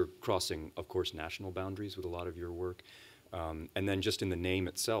 Also, you're crossing, of course, national boundaries with a lot of your work. And then just in the name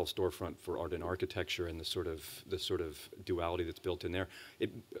itself, Storefront for Art and Architecture, and the sort of duality that's built in there.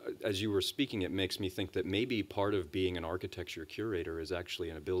 As you were speaking, it makes me think that maybe part of being an architecture curator is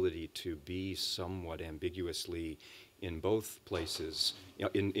actually an ability to be somewhat ambiguously in both places,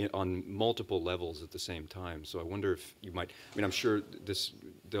 on multiple levels at the same time. So I wonder if you might, I mean, I'm sure the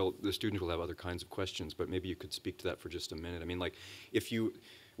students will have other kinds of questions, but maybe you could speak to that for just a minute. I mean, like, if you,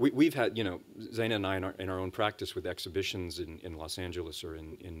 we've had, Zaina and I in our own practice with exhibitions in Los Angeles or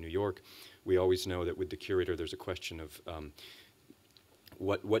in New York, we always know that with the curator there's a question of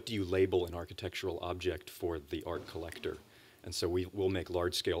what do you label an architectural object for the art collector? And so we'll make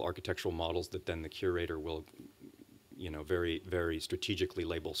large-scale architectural models that then the curator will very, very strategically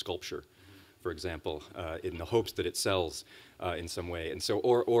label sculpture, for example, in the hopes that it sells in some way. And so,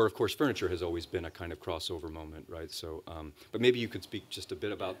 or of course, furniture has always been a kind of crossover moment, right? So, but maybe you could speak just a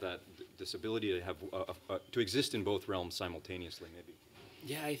bit about that, this ability to have, to exist in both realms simultaneously, maybe.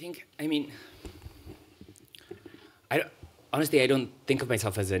 Yeah, honestly, I don't think of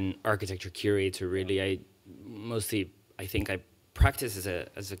myself as an architecture curator, really. I think I practice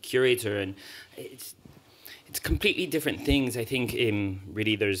as a curator, and it's completely different things. I think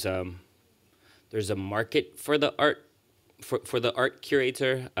really there's there's a market for the art for the art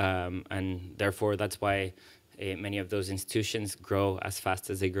curator, and therefore that's why many of those institutions grow as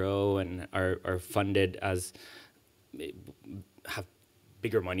fast as they grow and are funded as have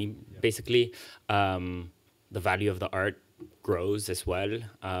bigger money, basically. The value of the art grows as well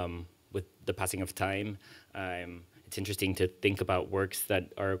with the passing of time. It's interesting to think about works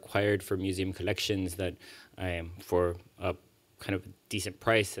that are acquired for museum collections that for a kind of decent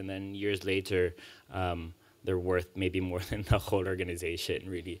price, and then years later they're worth maybe more than the whole organization,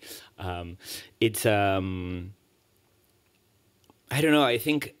 really. It's, I don't know, I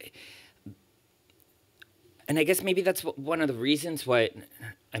think, and I guess maybe that's one of the reasons why,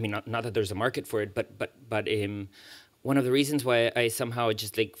 I mean, not that there's a market for it, but one of the reasons why I somehow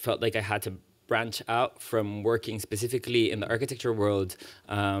just like felt like I had to branch out from working specifically in the architecture world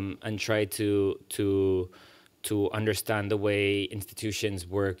and try to understand the way institutions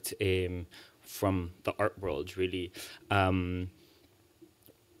worked from the art world, really.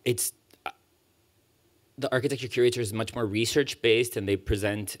 It's the architecture curator is much more research-based, and they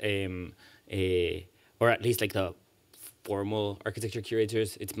present or at least like the formal architecture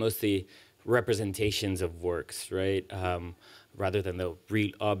curators, it's mostly representations of works, right? Rather than the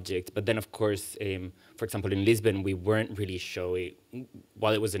real object. But then, of course, for example, in Lisbon, we weren't really showing,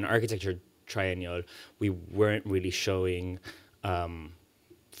 while it was an architecture triennial, we weren't really showing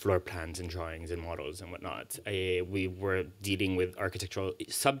floor plans and drawings and models and whatnot. We were dealing with architectural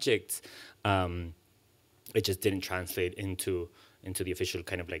subjects. It just didn't translate into the official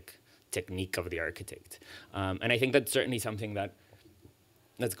kind of like technique of the architect. And I think that's certainly something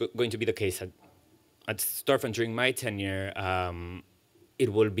that's going to be the case at Storefront during my tenure.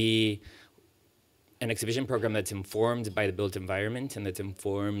 It will be an exhibition program that's informed by the built environment and that's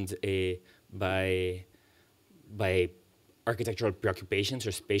informed by architectural preoccupations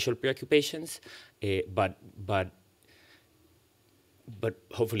or spatial preoccupations, but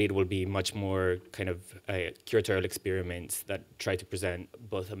hopefully it will be much more kind of curatorial experiments that try to present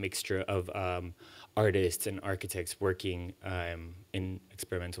both a mixture of artists and architects working in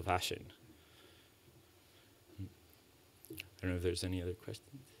experimental fashion. I don't know if there's any other questions.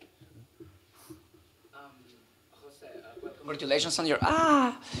 Congratulations on your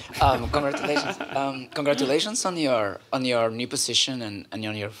congratulations on your new position and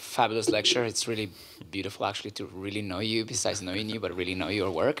on your fabulous lecture. It's really beautiful, actually, to really know you. Besides knowing you, but really know your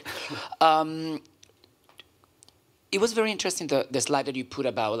work. It was very interesting the slide that you put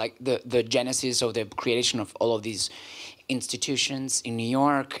about like the genesis of the creation of all of these institutions in New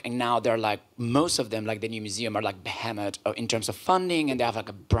York, and now they're like most of them, like the new museum, are like behemoth in terms of funding, and they have like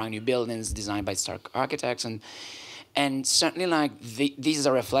a brand new buildings designed by Stark architects and certainly, like, this is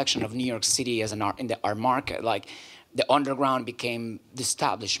a reflection of New York City as an art in the art market. Like, the underground became the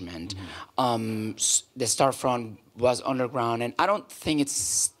establishment. Mm-hmm. The Storefront was underground, and I don't think it's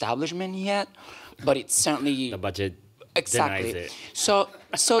establishment yet, but it's certainly the budget exactly denies it.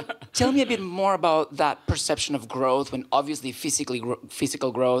 So tell me a bit more about that perception of growth, when obviously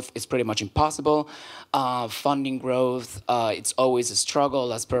physical growth is pretty much impossible. Funding growth, it's always a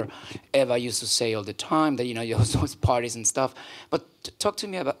struggle, as per Eva used to say all the time, that, you know, you have those parties and stuff. But tell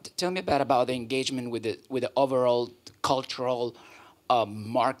me about the engagement with the overall cultural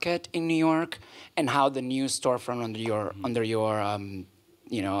market in New York, and how the new Storefront under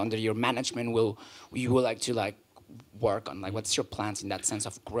your management you will like to like work on, like, what's your plans in that sense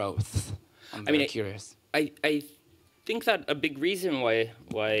of growth? I'm very curious. I think that a big reason why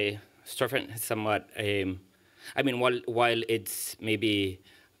Storefront has somewhat while it's maybe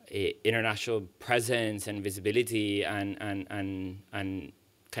a international presence and visibility and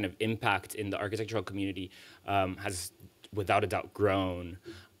kind of impact in the architectural community has without a doubt grown,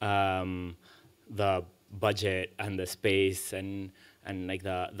 the budget and the space and like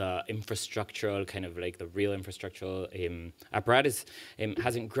the infrastructural, kind of like the real infrastructural apparatus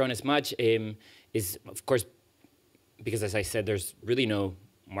hasn't grown as much, is of course because, as I said, there's really no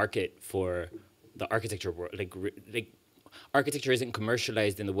market for the architecture world. Like architecture isn't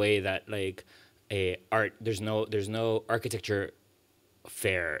commercialized in the way that like art. There's no architecture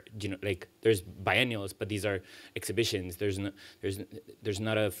fair, you know, like there's biennials, but these are exhibitions. There's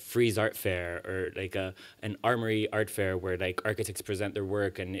not a Frieze art fair or like an Armory art fair where like architects present their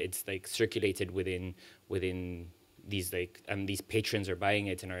work and it's like circulated within these, like, and these patrons are buying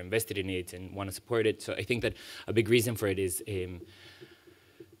it and are invested in it and want to support it. So I think that a big reason for it is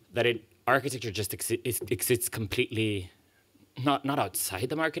that architecture just exists completely not outside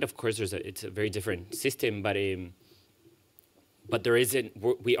the market. Of course, it's a very different system, but there isn't.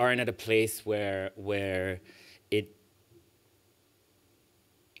 We aren't at a place where it,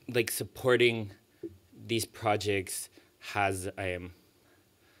 like, supporting these projects has, I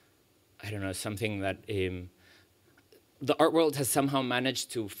don't know, something that the art world has somehow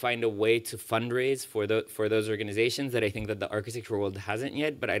managed to find a way to fundraise for those organizations that I think that the architecture world hasn't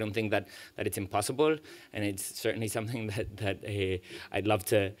yet, but I don't think that it's impossible, and it's certainly something that I'd love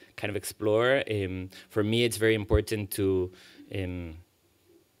to kind of explore. For me, it's very important to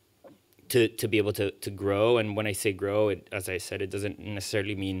be able to grow, and when I say grow, as I said, it doesn't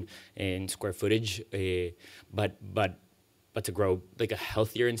necessarily mean in square footage, but to grow like a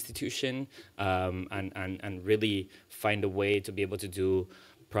healthier institution, and really find a way to be able to do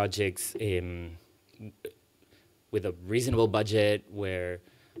projects with a reasonable budget where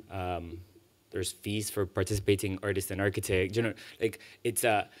there's fees for participating artists and architects. You know, like it's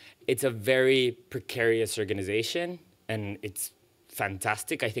a very precarious organization, and it's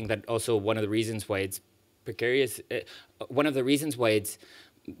fantastic. I think that also one of the reasons why it's precarious, one of the reasons why it's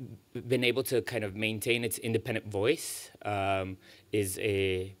been able to kind of maintain its independent voice is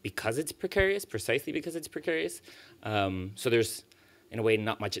because it's precarious, precisely because it's precarious. So there's, in a way,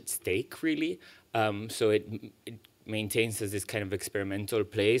 not much at stake, really. So it maintains as this kind of experimental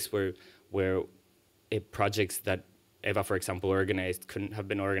place where projects that Eva, for example, organized couldn't have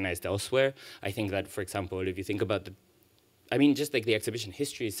been organized elsewhere. I think that, for example, if you think about just like the exhibition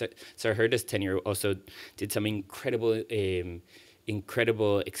history, Jonathas tenure also did some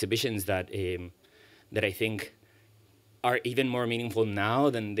incredible exhibitions that I think are even more meaningful now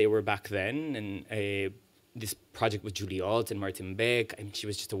than they were back then. And this project with Julie Alt and Martin Beck, I mean, she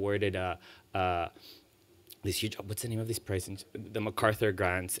was just awarded this huge, what's the name of this prize? The MacArthur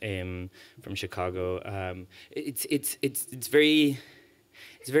Grants from Chicago. It's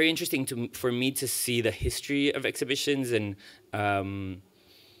very interesting for me to see the history of exhibitions and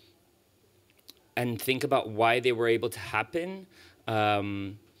think about why they were able to happen.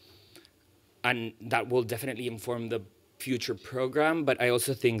 And that will definitely inform the future program, but I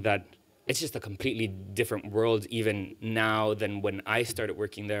also think that it's just a completely different world even now than when I started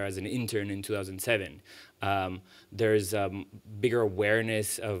working there as an intern in 2007. There's bigger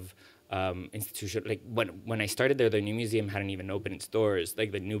awareness of institution, like when I started there, the new museum hadn't even opened its doors,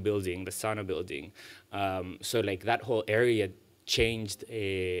 like the new building, the sauna building. So like that whole area changed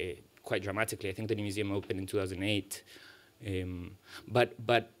quite dramatically. I think the new museum opened in 2008. But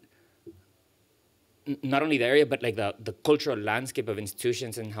not only the area, but like the cultural landscape of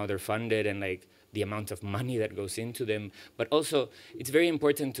institutions and how they're funded and like the amount of money that goes into them. But also, it's very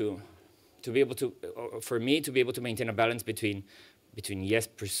important to be able to, for me, to be able to maintain a balance between yes,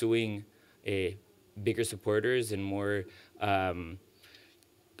 pursuing bigger supporters and more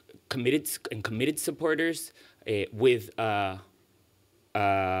committed supporters with a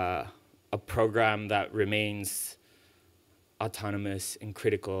program that remains autonomous and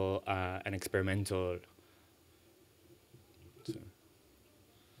critical and experimental. So.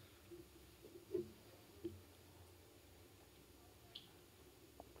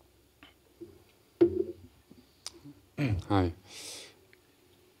 Hi.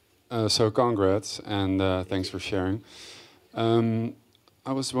 So congrats and thanks for sharing. I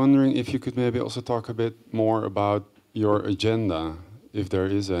was wondering if you could maybe also talk a bit more about your agenda, if there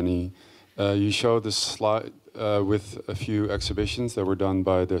is any. You showed the slide with a few exhibitions that were done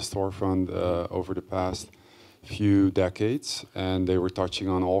by the Storefront over the past few decades, and they were touching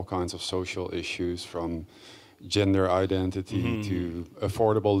on all kinds of social issues from gender identity to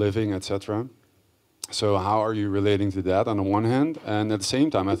affordable living, etc. So how are you relating to that on the one hand? And at the same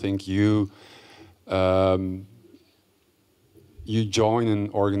time, I think you join an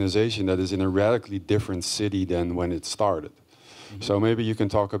organization that is in a radically different city than when it started. So maybe you can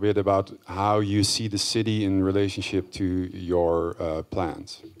talk a bit about how you see the city in relationship to your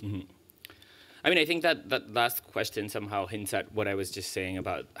plans. I mean, I think that last question somehow hints at what I was just saying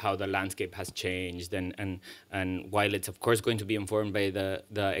about how the landscape has changed, and while it's of course going to be informed by the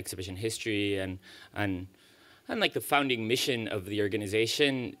exhibition history and like the founding mission of the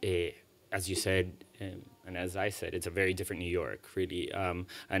organization, as you said, and as I said, it's a very different New York, really,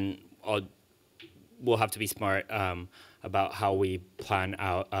 and we'll have to be smart about how we plan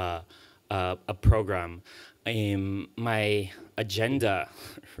out a program. My agenda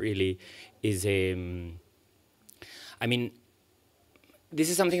really is I mean,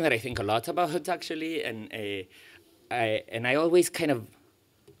 this is something that I think a lot about actually, and I always kind of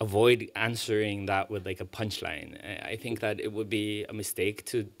avoid answering that with like a punchline. I think that it would be a mistake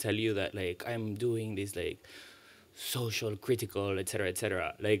to tell you that like I'm doing this like social, critical, etc.,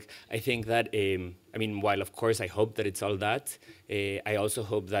 etc. Like I think that I mean, while of course I hope that it's all that, I also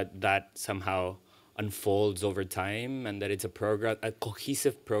hope that somehow unfolds over time, and that it's a program, a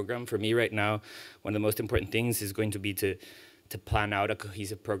cohesive program. For me right now, one of the most important things is going to be to plan out a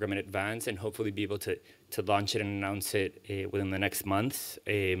cohesive program in advance and hopefully be able to launch it and announce it within the next month.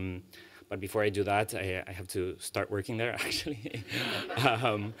 But before I do that, I have to start working there, actually.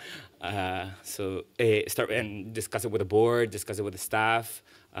 So start and discuss it with the board, discuss it with the staff.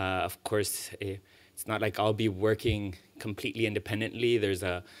 Of course, it's not like I'll be working completely independently. There's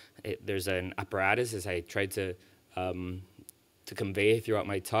an apparatus, as I tried to convey throughout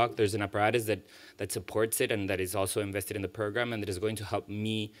my talk. There's an apparatus that supports it and that is also invested in the program and that is going to help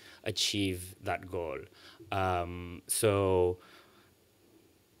me achieve that goal. So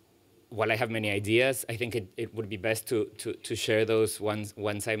while I have many ideas, I think it would be best to share those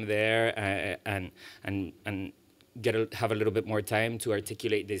once I'm there and have a little bit more time to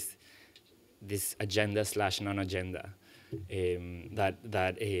articulate this agenda / non-agenda.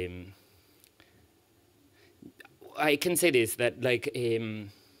 I can say this, that like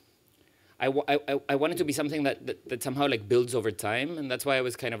I want it to be something that somehow like builds over time, and that's why I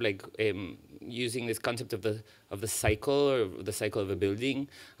was kind of like using this concept of the cycle, or the cycle of a building,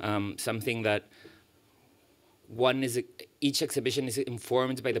 something that each exhibition is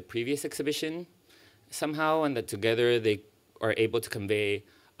informed by the previous exhibition somehow, and that together they are able to convey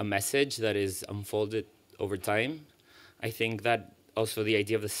a message that is unfolded over time. I think that also the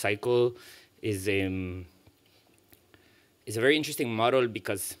idea of the cycle is a very interesting model,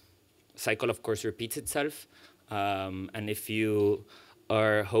 because cycle, of course, repeats itself. And if you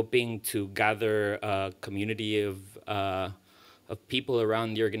are hoping to gather a community of people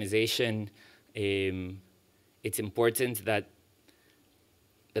around the organization, it's important that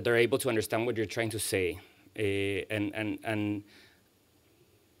they're able to understand what you're trying to say. And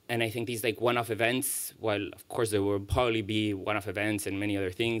I think these like one-off events, while of course there will probably be one-off events and many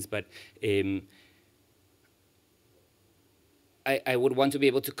other things, but I would want to be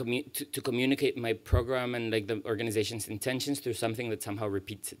able to communicate my program and like the organization's intentions through something that somehow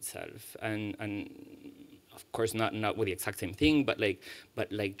repeats itself, and of course not with the exact same thing, but like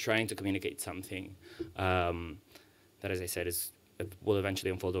trying to communicate something that, as I said, will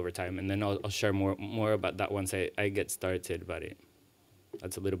eventually unfold over time, and then I'll share more about that once I get started. But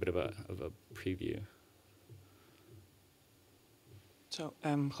that's a little bit of a preview. So,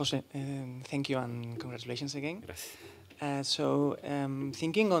 Jose, thank you and congratulations again. Gracias.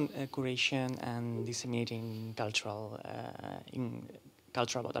 Thinking on curation and disseminating cultural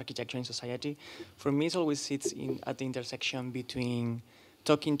about architecture in society, for me it always sits at the intersection between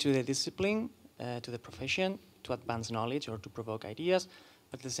talking to the discipline, to the profession, to advance knowledge or to provoke ideas,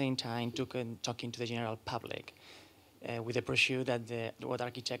 but at the same time talking to the general public, with the pursuit that what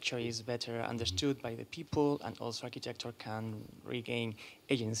architecture is better understood by the people, and also architecture can regain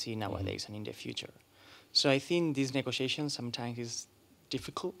agency nowadays and in the future. So I think these negotiations sometimes is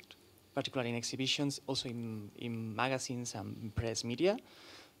difficult, particularly in exhibitions, also in magazines and press media.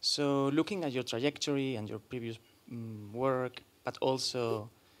 So looking at your trajectory and your previous work, but also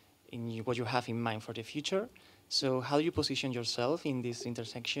in what you have in mind for the future, so how do you position yourself in this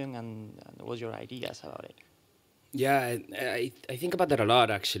intersection, and what are your ideas about it? Yeah, I think about that a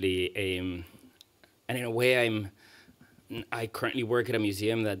lot, actually. And in a way, I currently work at a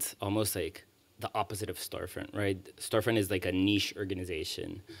museum that's almost like the opposite of Storefront, right? Storefront is like a niche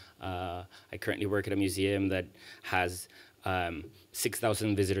organization. I currently work at a museum that has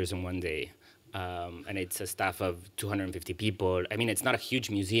 6,000 visitors in one day. And it's a staff of 250 people. I mean, it's not a huge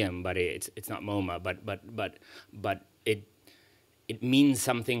museum, but it's not MoMA, but it means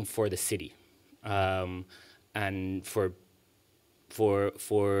something for the city. And for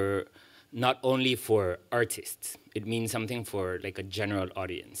not only for artists, it means something for like a general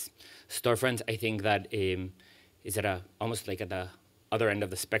audience. Storefront, I think that is almost like at the other end of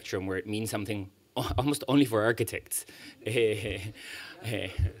the spectrum, where it means something almost only for architects.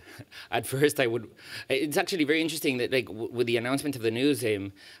 At first, it's actually very interesting that like with the announcement of the news,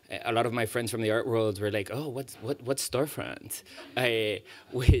 a lot of my friends from the art world were like, "Oh, what's Storefront?"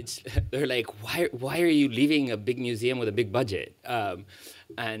 Which they're like, "Why are you leaving a big museum with a big budget?"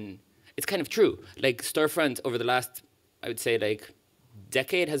 And it's kind of true. Like Storefront over the last, I would say, like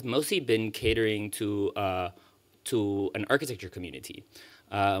decade has mostly been catering to an architecture community.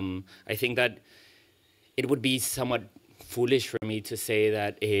 I think that it would be somewhat foolish for me to say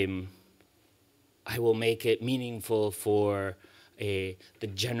that I will make it meaningful for the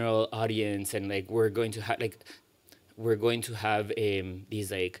general audience, and like we're going to have these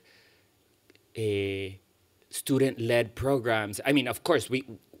like student-led programs. I mean, of course,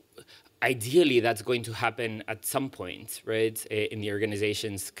 ideally that's going to happen at some point, right? In the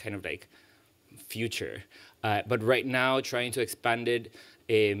organization's kind of like future. But right now, trying to expand it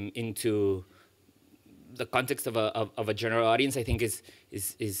into the context of a general audience, I think is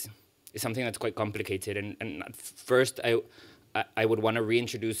something that's quite complicated. And at first, I would want to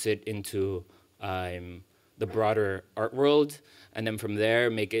reintroduce it into the broader art world, and then from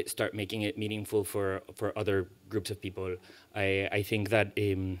there start making it meaningful for other groups of people. I think that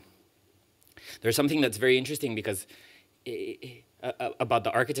there's something that's very interesting because about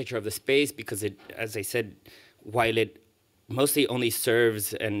the architecture of the space, because it, as I said, while it mostly only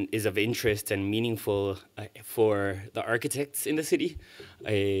serves and is of interest and meaningful for the architects in the city,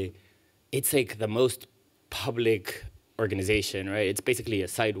 it's like the most public organization, right? It's basically a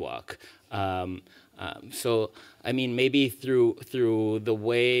sidewalk. So, I mean, maybe through the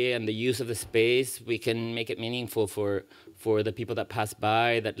way and the use of the space, we can make it meaningful for the people that pass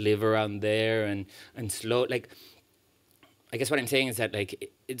by, that live around there, and like, I guess what I'm saying is that,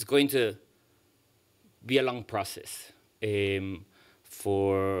 like, it's going to be a long process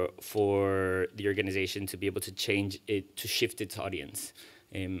for the organization to be able to change it, to shift its audience.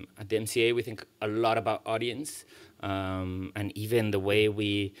 At the MCA, we think a lot about audience, and even the way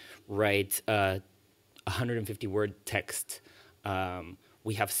we write 150-word text.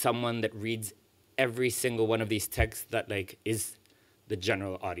 We have someone that reads every single one of these texts that, like, is the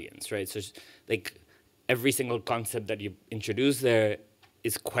general audience, right? So, like, every single concept that you introduce there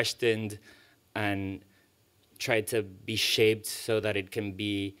is questioned and tried to be shaped so that it can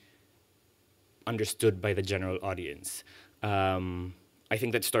be understood by the general audience. I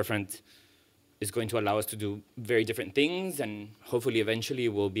think that Storefront is going to allow us to do very different things, and hopefully eventually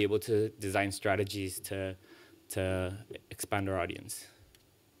we'll be able to design strategies to expand our audience.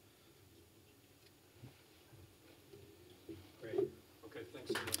 Great. Okay,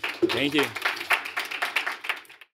 thanks so much. Thank you.